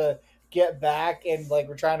trying to get back and like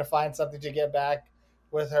we're trying to find something to get back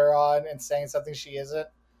with her on and saying something she isn't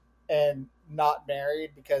and not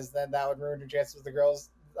married, because then that would ruin her chances with the girls.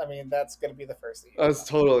 I mean, that's going to be the first thing. That's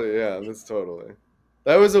totally. That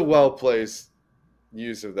was a well-placed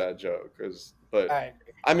use of that joke. But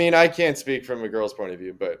I mean, I can't speak from a girl's point of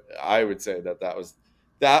view, but I would say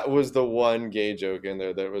that was the one gay joke in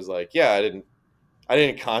there that was like, yeah, I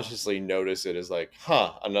didn't consciously notice it as like,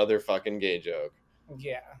 another fucking gay joke.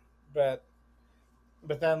 Yeah, but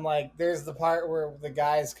then like there's the part where the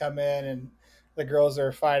guys come in and the girls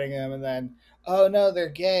are fighting him, and then oh no, they're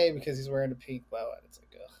gay because he's wearing a pink bow, and it's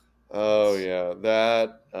like, ugh. Oh yeah,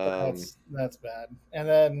 that's bad. And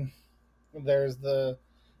then there's the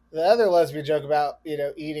other lesbian joke about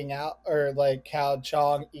eating out, or like how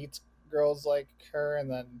Chong eats girls like her, and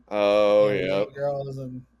then girls,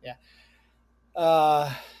 and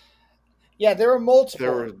yeah, there were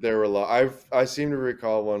multiple. There were a lot. I seem to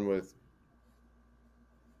recall one with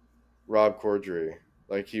Rob Corddry,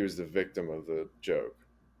 like he was the victim of the joke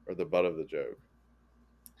or the butt of the joke,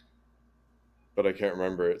 but I can't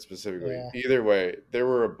remember it specifically. Yeah. Either way, there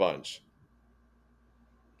were a bunch.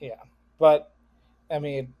 Yeah, but I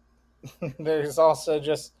mean, there's also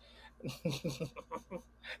just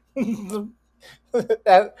the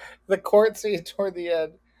court scene toward the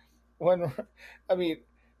end when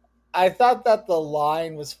I thought that the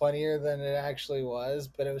line was funnier than it actually was,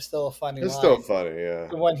 but it was still a funny line. It's still funny, yeah.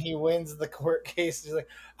 When he wins the court case, he's like,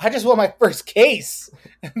 I just won my first case.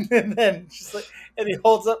 And then just like, and he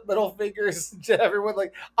holds up middle fingers to everyone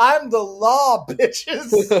like, I'm the law,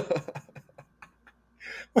 bitches.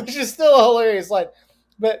 Which is still a hilarious line.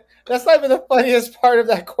 But that's not even the funniest part of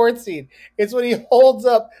that court scene. It's when he holds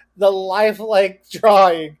up the lifelike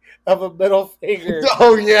drawing of a middle finger.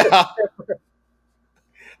 Oh, yeah.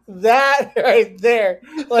 That right there,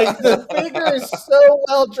 like the finger is so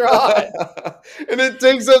well drawn, and it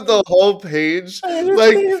takes up the whole page.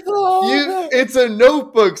 Like it's a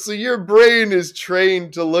notebook, so your brain is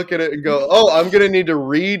trained to look at it and go, "Oh, I'm gonna need to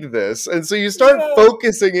read this," and so you start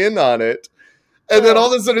focusing in on it, and then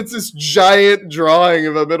all of a sudden it's this giant drawing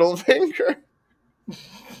of a middle finger,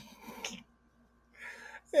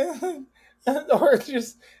 or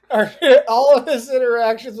just. Or all of his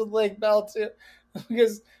interactions with Lake Bell too,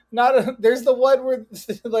 because there's the one where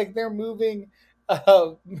like they're moving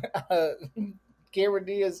uh, uh, Cameron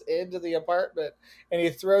Diaz into the apartment, and he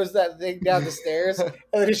throws that thing down the stairs, and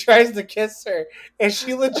then he tries to kiss her, and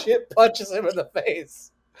she legit punches him in the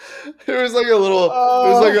face. It was like a little. It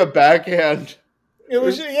was like Oh, a backhand. it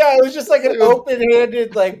was yeah, it was just like an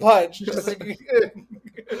open-handed like punch, just like.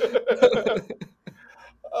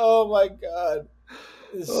 Oh my god,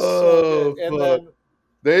 it's so Oh good. And fuck!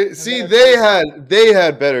 then They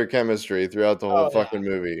had better chemistry throughout the whole oh yeah, fucking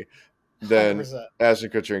movie 100%. than Ashton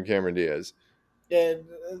Kutcher and Cameron Diaz. And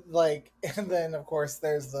like and then of course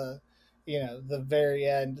there's the very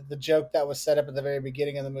end, the joke that was set up at the very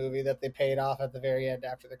beginning of the movie that they paid off at the very end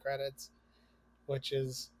after the credits, which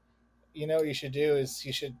is, what you should do is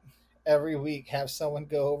you should every week have someone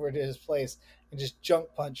go over to his place and just junk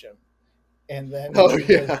punch him, and then Oh he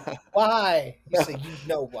goes, yeah. why? You say,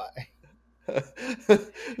 why.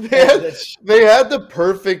 they had they had the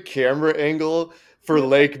perfect camera angle for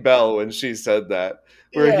Lake Bell when she said that,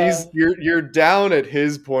 where Yeah, you're down at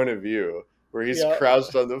his point of view, where he's yeah,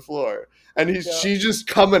 crouched on the floor, and yeah. she's just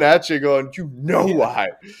coming at you, going, Yeah. why?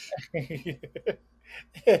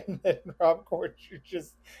 And then Rob Corddry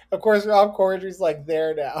of course, Rob Corddry's like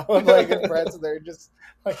there now, like in friends, and they're just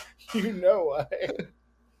like, why.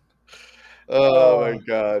 Oh my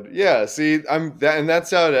god, yeah. See, and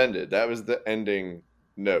that's how it ended. That was the ending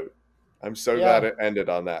note. I'm so glad Yeah, it ended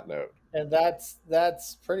on that note. and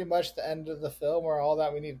that's pretty much the end of the film, or all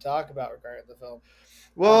that we need to talk about regarding the film.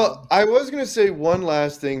 Well, I was gonna say one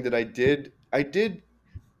last thing that I did. I did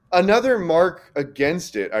another mark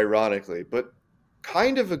against it, ironically, but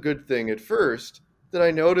kind of a good thing at first that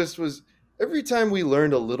I noticed was every time we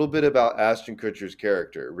learned a little bit about Ashton Kutcher's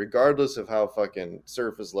character, regardless of how fucking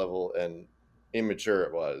surface level and immature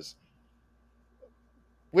it was,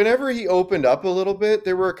 whenever he opened up a little bit,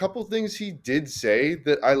 there were a couple things he did say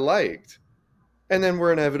that I liked, and then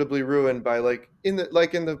were inevitably ruined by in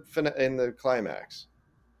the climax.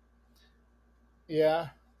 Yeah,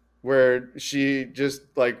 Where she just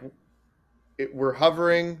we're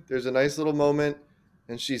hovering. There's a nice little moment,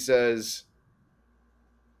 and she says,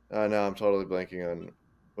 "No, I'm totally blanking on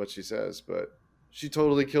what she says, but she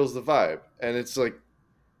totally kills the vibe." And it's like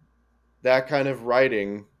that kind of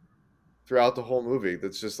writing throughout the whole movie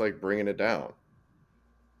that's just like bringing it down.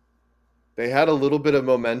 They had a little bit of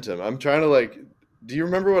momentum. I'm trying to do you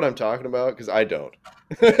remember what I'm talking about? Because I don't.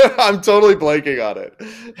 I'm totally blanking on it.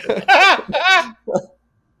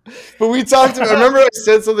 But we talked about, I remember I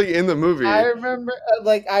said something in the movie. I remember,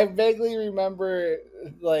 I vaguely remember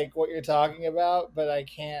what you're talking about, but I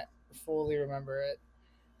can't fully remember it.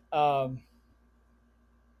 Yeah,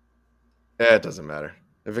 it doesn't matter.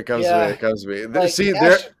 If it comes to me, Yeah, it comes to me. like See,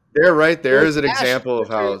 Ash, there, right it there was is an Ashton example of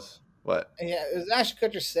Kutcher. how what. Yeah, it was Ashton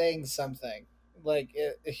Kutcher saying something.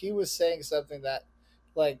 He was saying something that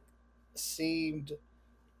seemed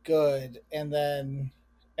good, and then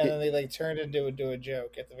they turned into a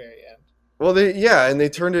joke at the very end. Well, and they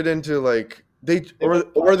turned it into they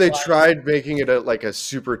tried making it a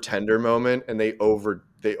super tender moment, and they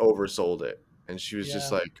oversold it, and she was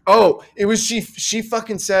just Yeah. like, oh, it was she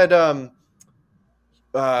fucking said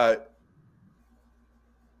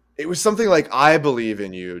it was something like, I believe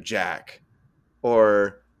in you, Jack,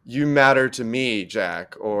 or you matter to me,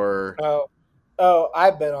 Jack, or I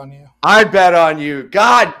bet on you. I bet on you.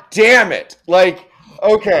 God damn it.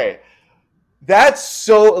 Okay. That's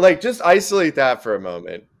so just isolate that for a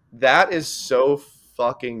moment. That is so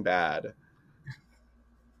fucking bad.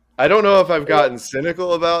 I don't know if I've gotten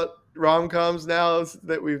cynical about rom-coms now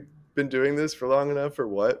that we've been doing this for long enough or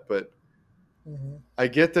what, but I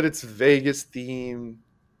get that it's Vegas theme,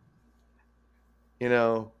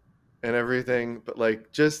 and everything, but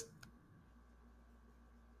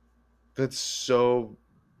that's so,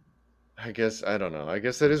 I guess, I don't know. I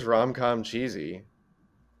guess that is rom-com cheesy.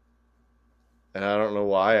 And I don't know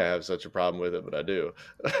why I have such a problem with it, but I do.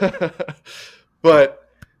 But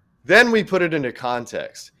then we put it into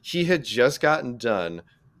context. He had just gotten done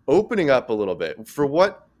opening up a little bit for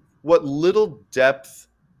what little depth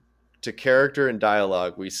to character and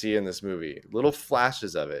dialogue we see in this movie, little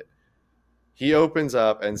flashes of it. He opens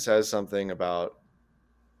up and says something about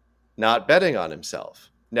not betting on himself,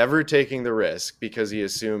 never taking the risk because he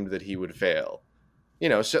assumed that he would fail.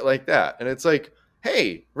 Shit like that. And it's like,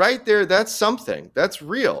 hey, right there, that's something. That's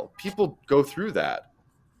real. People go through that.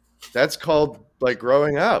 That's called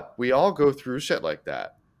growing up. We all go through shit like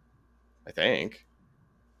that. I think.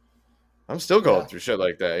 I'm still going through shit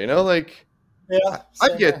like that, Yeah,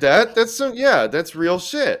 I get that. That's real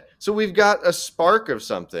shit. So we've got a spark of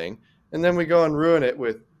something, and then we go and ruin it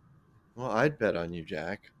with Well, I'd bet on you,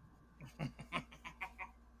 Jack.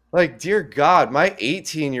 Like, dear God, my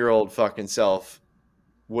 18-year-old fucking self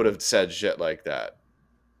would have said shit like that.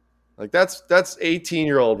 Like, that's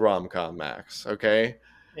 18-year-old rom-com Max, okay?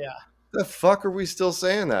 Yeah. The fuck are we still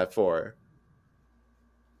saying that for?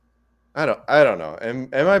 I don't know. Am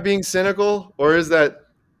I being cynical, or is that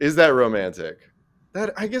romantic?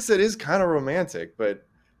 That, I guess, that is kind of romantic, but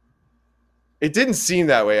it didn't seem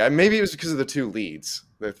that way. Maybe it was because of the two leads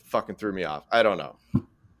that fucking threw me off. I don't know.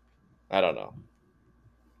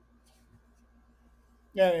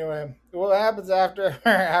 Anyway, what happens after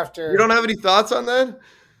You don't have any thoughts on that?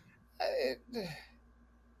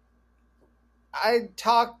 I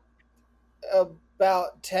talked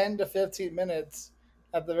about 10 to 15 minutes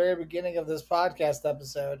at the very beginning of this podcast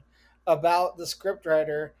episode about the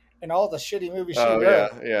scriptwriter and all the shitty movies she Oh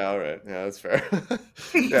wrote. yeah, all right, yeah, that's fair.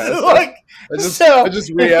 Yeah, So, like, I so just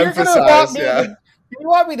if you're gonna re-emphasize. Yeah, if you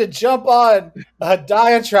want me to jump on a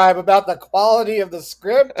diatribe about the quality of the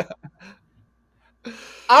script,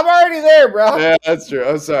 I'm already there, bro. yeah, that's true.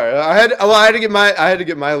 I'm sorry. I had to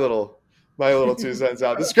get my little 2 cents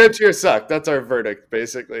out. The script here sucked. That's our verdict,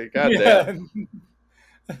 basically. God damn.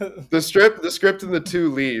 The script and the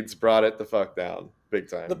two leads brought it the fuck down, big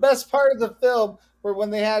time. The best part of the film were when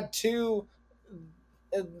they had two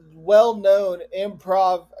well-known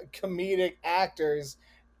improv comedic actors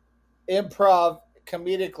improv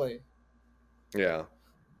comedically. Yeah,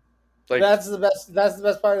 like That's the best. That's the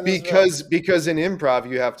best part of this because in improv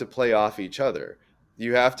you have to play off each other.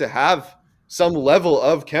 You have to have some level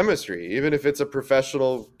of chemistry, even if it's a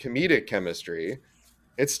professional comedic chemistry.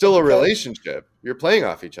 It's still a relationship. You're playing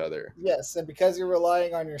off each other. Yes, and because you're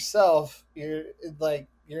relying on yourself, you're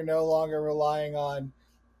no longer relying on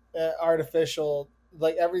artificial.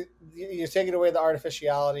 You're taking away the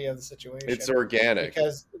artificiality of the situation. It's organic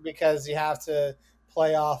because you have to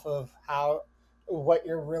play off of what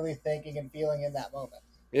you're really thinking and feeling in that moment.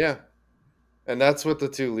 Yeah, and that's what the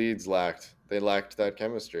two leads lacked. They lacked that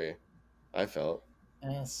chemistry, I felt.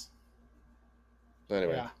 Yes. So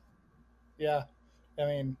anyway. Yeah. I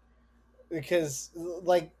mean, because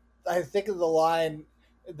I think of the line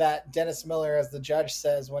that Dennis Miller as the judge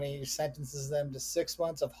says when he sentences them to 6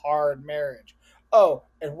 months of hard marriage. Oh,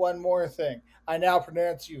 and one more thing. I now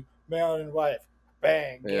pronounce you man and wife.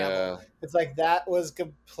 Bang. Yeah. Gamble. It's like that was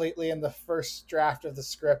completely in the first draft of the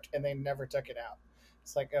script and they never took it out.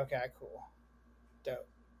 It's like, okay, cool. Dope.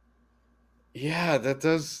 Yeah, that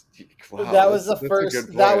does. Wow, that was the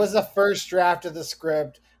first. That was the first draft of the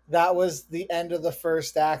script. That was the end of the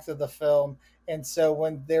first act of the film. And so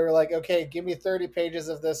when they were like, "Okay, give me 30 pages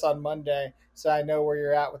of this on Monday, so I know where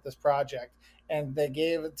you're at with this project," and they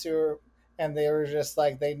gave it to her, and they were just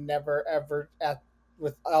like, they never ever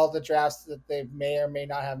with all the drafts that they may or may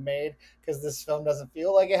not have made, because this film doesn't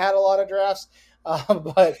feel like it had a lot of drafts,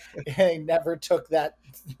 but they never took that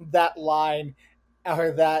line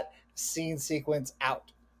or that scene sequence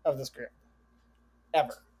out of the script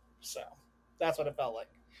ever. So that's what it felt like,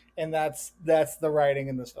 and that's the writing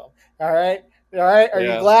in this film. All right. Are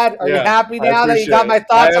you glad? Are you happy now that you got my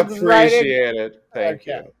thoughts on this writing? I appreciate it. Thank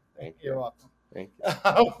you. You're welcome. Thank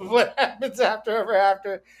you. What happens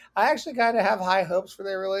after? I actually kind of have high hopes for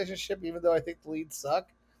their relationship, even though I think the leads suck.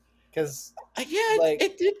 Because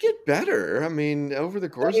it did get better. I mean, over the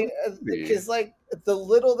course of the movie. Because the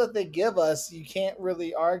little that they give us, you can't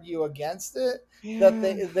really argue against it. Yeah.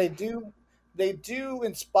 That they do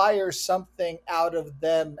inspire something out of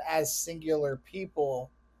them as singular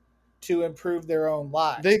people to improve their own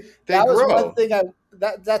lives. That was grow. One thing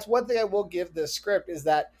that's one thing I will give this script, is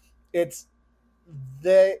that it's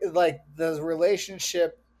the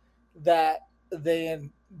relationship that they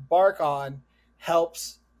embark on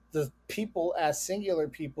helps the people as singular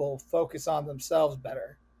people focus on themselves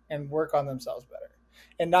better and work on themselves better,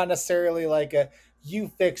 and not necessarily like a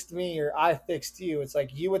you fixed me or I fixed you. It's like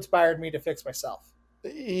you inspired me to fix myself.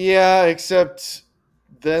 Yeah, except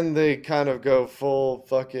then they kind of go full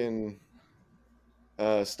fucking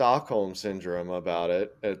Stockholm syndrome about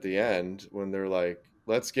it at the end when they're like,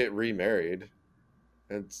 let's get remarried.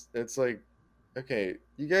 It's like, okay,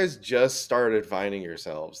 you guys just started finding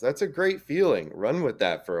yourselves. That's a great feeling. Run with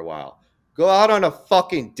that for a while. Go out on a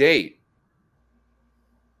fucking date.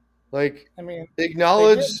 Like, I mean,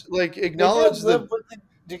 acknowledge live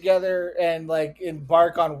together and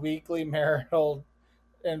embark on weekly marital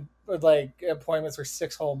and appointments for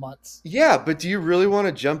 6 whole months. Yeah, but do you really want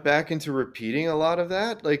to jump back into repeating a lot of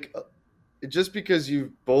that? Like, just because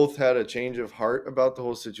you both had a change of heart about the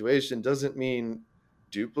whole situation doesn't mean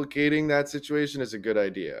duplicating that situation is a good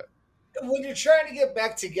idea. when you're trying to get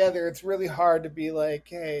back together, it's really hard to be like,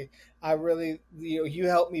 hey, I really, you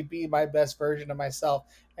helped me be my best version of myself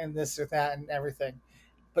and this or that and everything.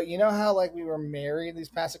 But you know how like we were married these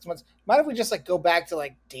past 6 months? Mind if we just like go back to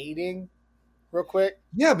like dating real quick?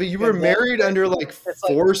 Yeah, but you were And then married under like it's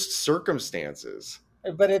like, forced circumstances.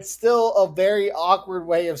 but it's still a very awkward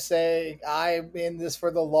way of saying I'm in this for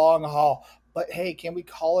the long haul. But hey, can we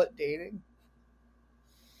call it dating?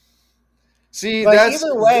 See, But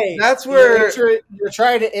either way, that's where you're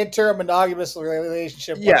trying to enter a monogamous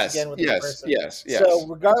relationship once yes, again with this yes, person. yes, yes. So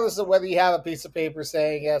regardless of whether you have a piece of paper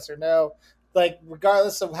saying yes or no, like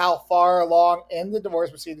regardless of how far along in the divorce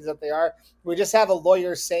proceedings that they are, we just have a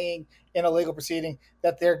lawyer saying in a legal proceeding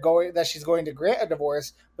that she's going to grant a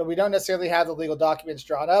divorce, but we don't necessarily have the legal documents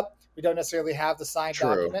drawn up. We don't necessarily have the signed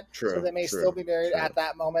document, so they may still be married at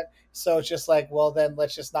that moment. So it's just like, well, then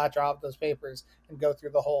let's just not draw up those papers and go through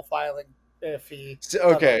the whole filing fee.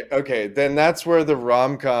 Okay. Then that's where the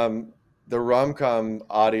rom-com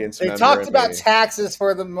audience. They talked about taxes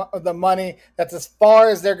for the money. That's as far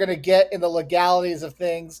as they're going to get in the legalities of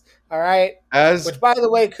things. All right. Which, by the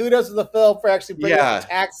way, kudos to the film for actually bringing up the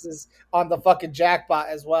taxes on the fucking jackpot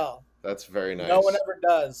as well. That's very nice. No one ever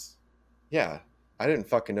does. Yeah, I didn't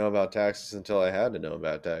fucking know about taxes until I had to know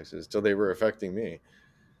about taxes. Till they were affecting me.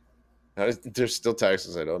 There's still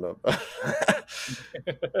taxes I don't know about.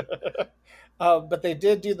 But they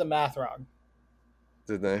did do the math wrong.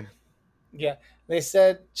 Did they? Yeah, they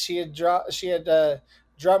said she had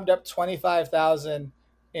drummed up 25,000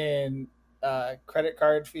 in credit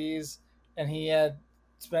card fees, and he had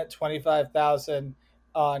spent 25,000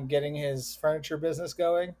 on getting his furniture business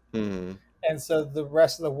going. Mm-hmm. And so the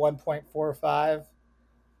rest of the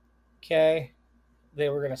 1.45K, they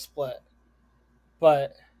were going to split.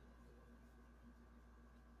 But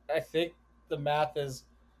I think the math is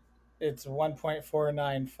it's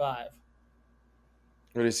 1.495.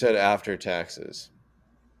 What he said after taxes.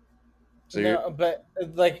 So no, but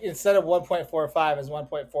like instead of 1.45 is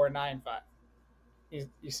 1.495.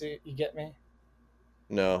 You see, you get me?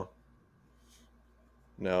 No,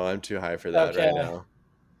 I'm too high for that right now.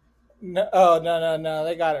 No, no.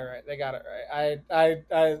 They got it right. I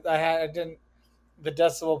didn't. The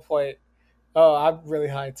decimal point. Oh, I'm really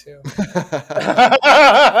high too.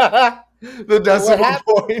 The decimal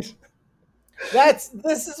point.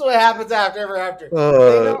 This is what happens after.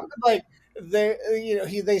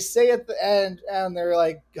 They say at the end, and they're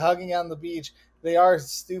like hugging on the beach. They are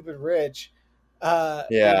stupid rich.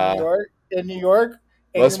 In New York.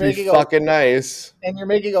 Must be fucking nice. And you're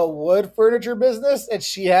making a wood furniture business, and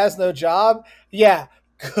she has no job. Yeah,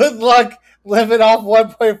 good luck living off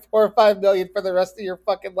 1.45 million for the rest of your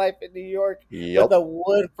fucking life in New York with a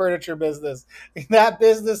wood furniture business. That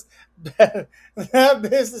business,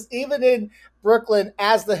 even in Brooklyn,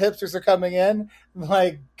 as the hipsters are coming in,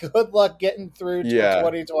 like good luck getting through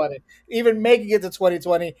 2020, even making it to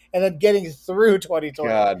 2020, and then getting through 2020.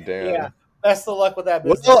 God damn. Yeah. Best of luck with that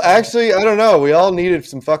business. Well, actually, I don't know. We all needed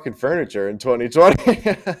some fucking furniture in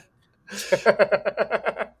 2020.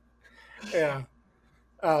 Yeah.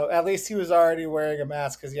 At least he was already wearing a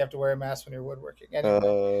mask because you have to wear a mask when you're woodworking.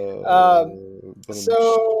 Anyway.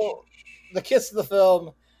 So, the kiss of the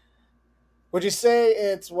film, would you say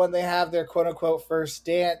it's when they have their quote-unquote first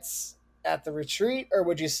dance at the retreat, or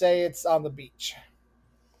would you say it's on the beach?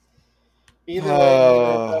 Either way, neither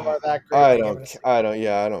of them are that great. I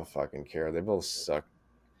don't fucking care. They both suck.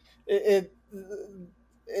 The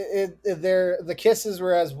kisses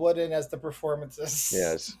were as wooden as the performances.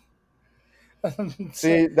 Yes.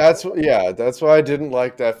 See, that's why I didn't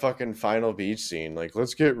like that fucking final beach scene. Like,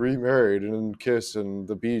 let's get remarried and kiss on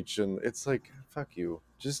the beach, and it's like, fuck you.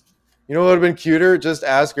 Just, you know what would have been cuter? Just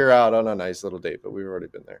ask her out on a nice little date, but we've already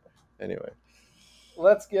been there. Anyway.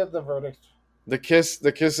 Let's give the verdict. The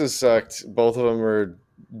kisses sucked. Both of them were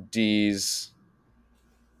D's.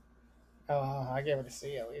 Oh, I gave it a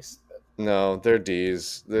C at least. No, they're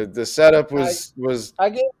D's. The setup was. I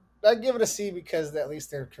give it a C because at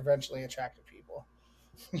least they're conventionally attractive people.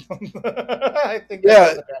 I think.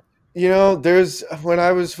 Yeah, when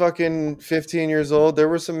I was fucking 15 years old, there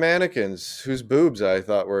were some mannequins whose boobs I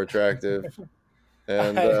thought were attractive,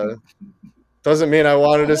 and doesn't mean I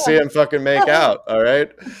wanted to see them fucking make out. All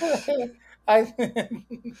right. The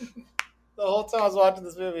whole time I was watching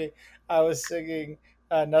this movie, I was singing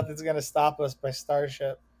 "Nothing's Gonna Stop Us" by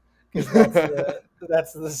Starship, because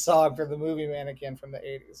that's the song for the movie Mannequin from the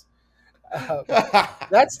 80s.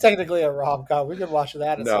 That's technically a rom-com. We could watch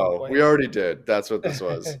that at some point. No, we already did. That's what this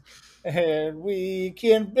was. And we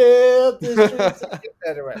can build this.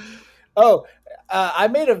 Anyway. Oh, I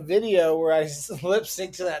made a video where I lip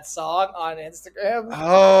sync to that song on Instagram.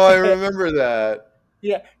 Oh, I remember that.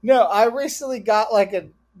 Yeah, no, I recently got like a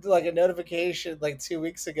notification like 2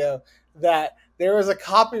 weeks ago that there was a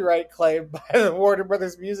copyright claim by the Warner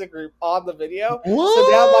Brothers Music Group on the video. So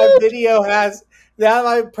What? now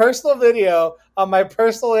my personal video on my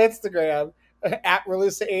personal Instagram at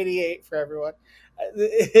Relusa88 for everyone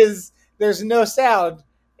is there's no sound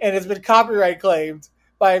and it's been copyright claimed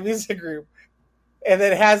by a music group, and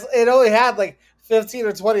it only had like 15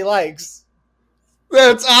 or 20 likes.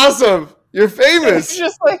 That's awesome. You're It's famous.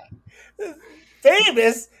 just like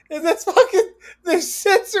famous, and that's fucking. They're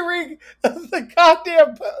censoring the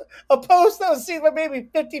goddamn a post that was seen by maybe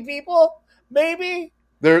 50 people, maybe.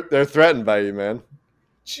 They're threatened by you, man. They're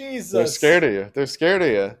Jesus. scared of you. They're scared of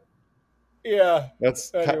you. Yeah.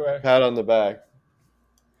 That's Anyway. pat on the back.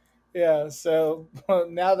 Yeah. So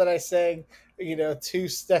now that I sang, 2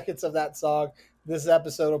 seconds of that song, this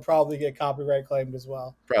episode will probably get copyright claimed as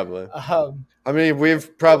well. Probably. Um, I mean,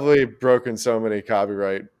 we've probably broken so many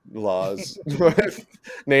copyright laws with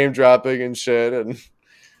name dropping and shit. And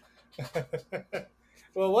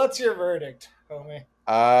well, what's your verdict, homie?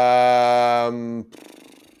 um,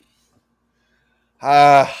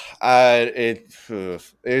 uh,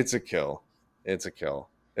 it's a kill. It's a kill.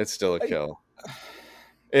 It's still a kill.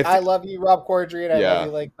 If I love you, Rob Corddry, and I love yeah,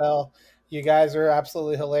 you, Lake Bell. You guys are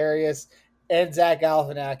absolutely hilarious. And Zach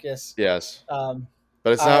Galifianakis. yes, Um,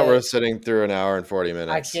 but it's not I worth sitting through an hour and 40 I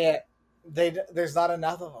minutes. can't. There's not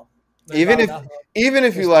enough of them. There's Even not if enough of them. even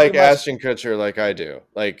if There's you like too much. Ashton Kutcher like I do,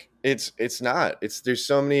 like it's not. It's there's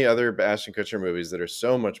so many other Ashton Kutcher movies that are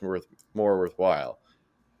so much more worthwhile.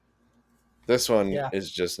 This one Yeah,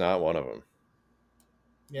 is just not one of them.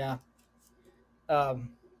 yeah.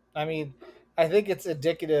 I mean, I think it's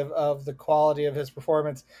indicative of the quality of his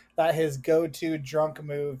performance that his go-to drunk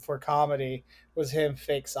move for comedy was him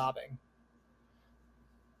fake sobbing,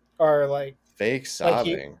 or Fake like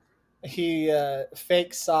sobbing. he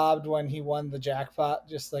fake sobbed when he won the jackpot,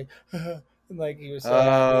 just like like he was so happy.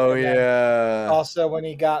 Oh And then yeah, also when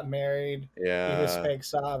he got married, he was yeah, fake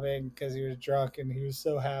sobbing because he was drunk and he was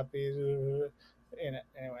so happy. In it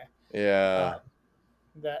anyway. yeah. Um,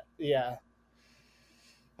 that yeah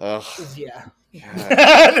Ugh. yeah.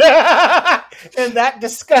 God. And that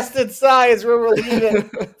disgusted sigh is where we'll leave it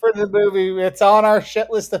for the movie. It's on our shit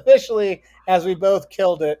list officially, as we both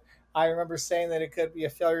killed it. I remember saying that it could be a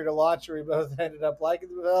failure to launch, and we both ended up liking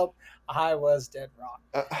the film. I was dead wrong.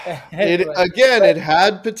 Anyway, It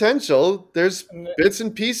had potential. There's bits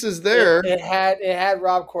and pieces there. it had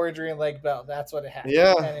Rob Corddry and Lake Bell. That's what it had.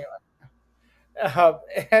 Yeah.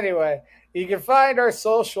 Anyway, you can find our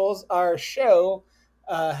socials. Our show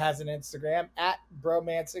has an Instagram at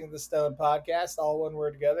Bromancing the Stone Podcast, all one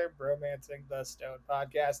word together, Bromancing the Stone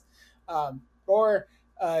Podcast. Or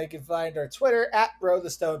you can find our Twitter at Bro the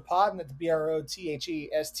Stone Pod, and that's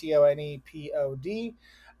BROTHESTONEPOD.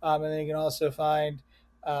 And then you can also find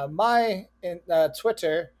my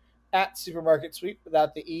Twitter at Supermarket Sweep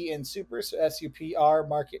without the E in super, so SUPR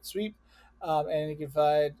Market Sweep. And you can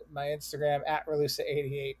find my Instagram at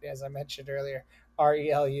Relusa88, as I mentioned earlier,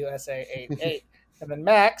 RELUSA88. And then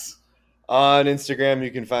Max. On Instagram,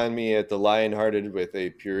 you can find me at the Lionhearted with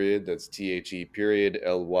a period. That's THE period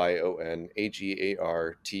LYONHEARTED.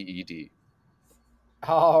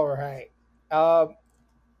 All right.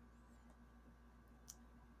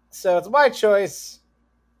 So it's my choice.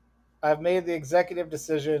 I've made the executive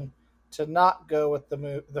decision to not go with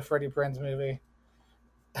the Freddie Prinze movie.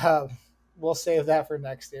 We'll save that for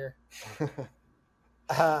next year.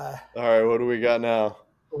 All right, what do we got now?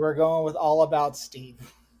 We're going with All About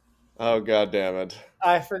Steve. Oh god damn it!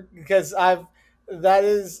 It's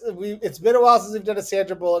been a while since we've done a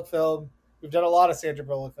Sandra Bullock film. We've done a lot of Sandra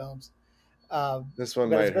Bullock films. This one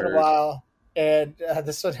But might it's been hurt. a while, and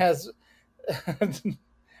this one has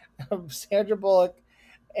Sandra Bullock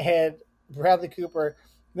and Bradley Cooper.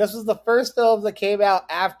 This was the first film that came out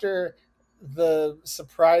after the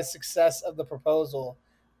surprise success of The Proposal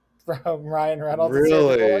from Ryan Reynolds. And Sandra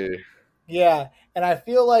Bullock. Really? Yeah, and I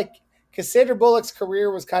feel like because Sandra Bullock's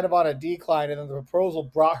career was kind of on a decline, and then The Proposal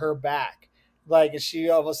brought her back. Like, and she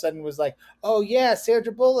all of a sudden was like, "Oh yeah,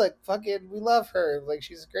 Sandra Bullock, fucking, we love her. Like,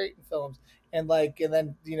 she's great in films." And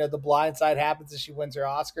then The Blind Side happens, and she wins her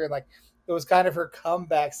Oscar, and like it was kind of her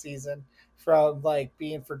comeback season from like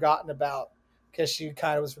being forgotten about because she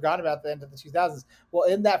kind of was forgotten about at the end of the 2000s. Well,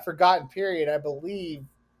 in that forgotten period, I believe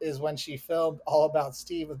is when she filmed All About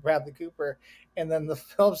Steve with Bradley Cooper, and then the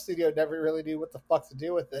film studio never really knew what the fuck to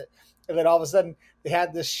do with it. And then all of a sudden, they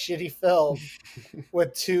had this shitty film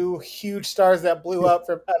with two huge stars that blew up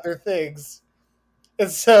from other things.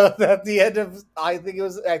 And so at the end of, I think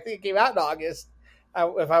it came out in August.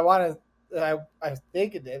 If I want to, I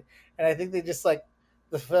think it did, and I think they just like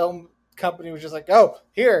the film company was just like, oh,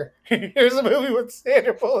 here's a movie with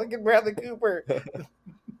Sandra Bullock and Bradley Cooper,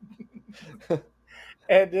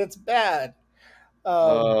 and it's bad.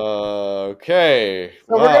 Okay.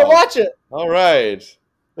 So wow. we're gonna watch it. All right.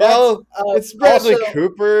 Well, it's Bradley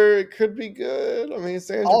Cooper. It could be good. I mean,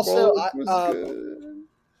 Sandra Bullock was good.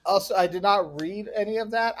 Also, I did not read any of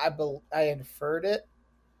that. I inferred it.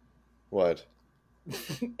 What?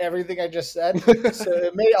 Everything I just said. So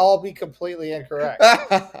it may all be completely incorrect.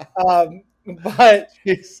 But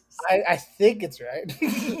I think it's right.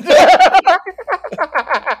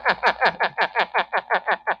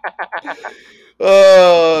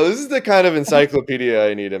 Oh, this is the kind of encyclopedia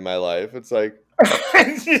I need in my life. It's like,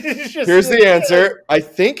 here's the answer. I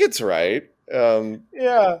think it's right.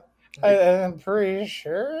 Yeah, I'm pretty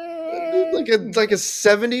sure. Like a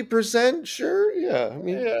 70% sure. Yeah, I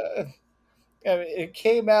mean, it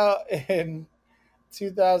came out in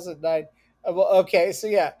 2009. Well, okay, so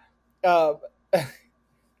yeah,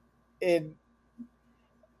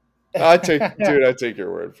 I take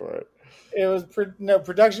your word for it. It was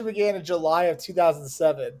production began in July of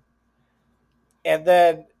 2007, and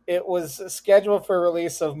then it was scheduled for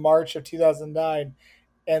release of March of 2009,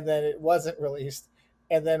 and then it wasn't released,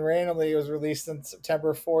 and then randomly it was released on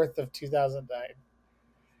September 4th of 2009.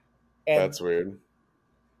 And that's weird.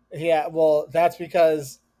 Yeah, well, that's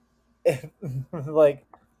because, like,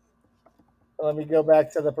 let me go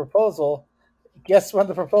back to the proposal. Guess when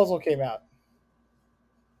the proposal came out?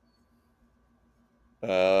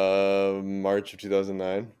 March of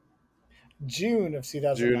 2009. June of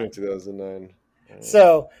 2009. June of 2009.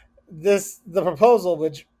 So the proposal,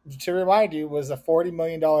 which to remind you was a $40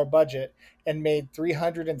 million budget and made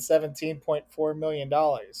 $317.4 million.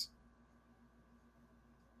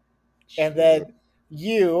 And then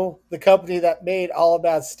you, the company that made All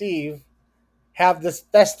About Steve, have this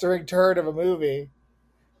festering turd of a movie,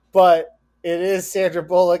 but it is Sandra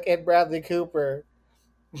Bullock and Bradley Cooper.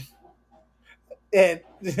 And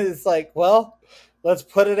it's like, well, let's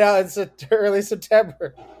put it out in early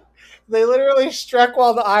September. They literally struck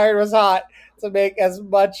while the iron was hot to make as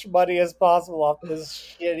much money as possible off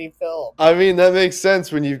this shitty film. I mean, that makes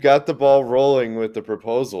sense when you've got the ball rolling with the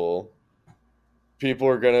proposal. People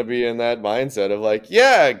are going to be in that mindset of like,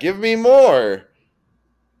 yeah, give me more.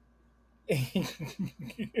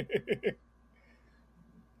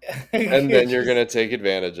 And then you're going to take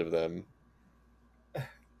advantage of them.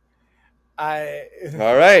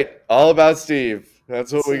 All right. All About Steve.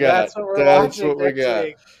 That's what we got. That's what we got.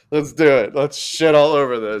 Week. Let's do it. Let's shit all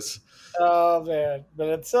over this. Oh, man. But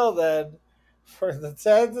until then, for the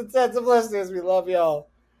tens and tens of listeners, we love y'all.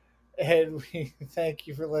 And we thank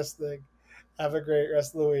you for listening. Have a great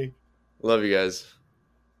rest of the week. Love you guys.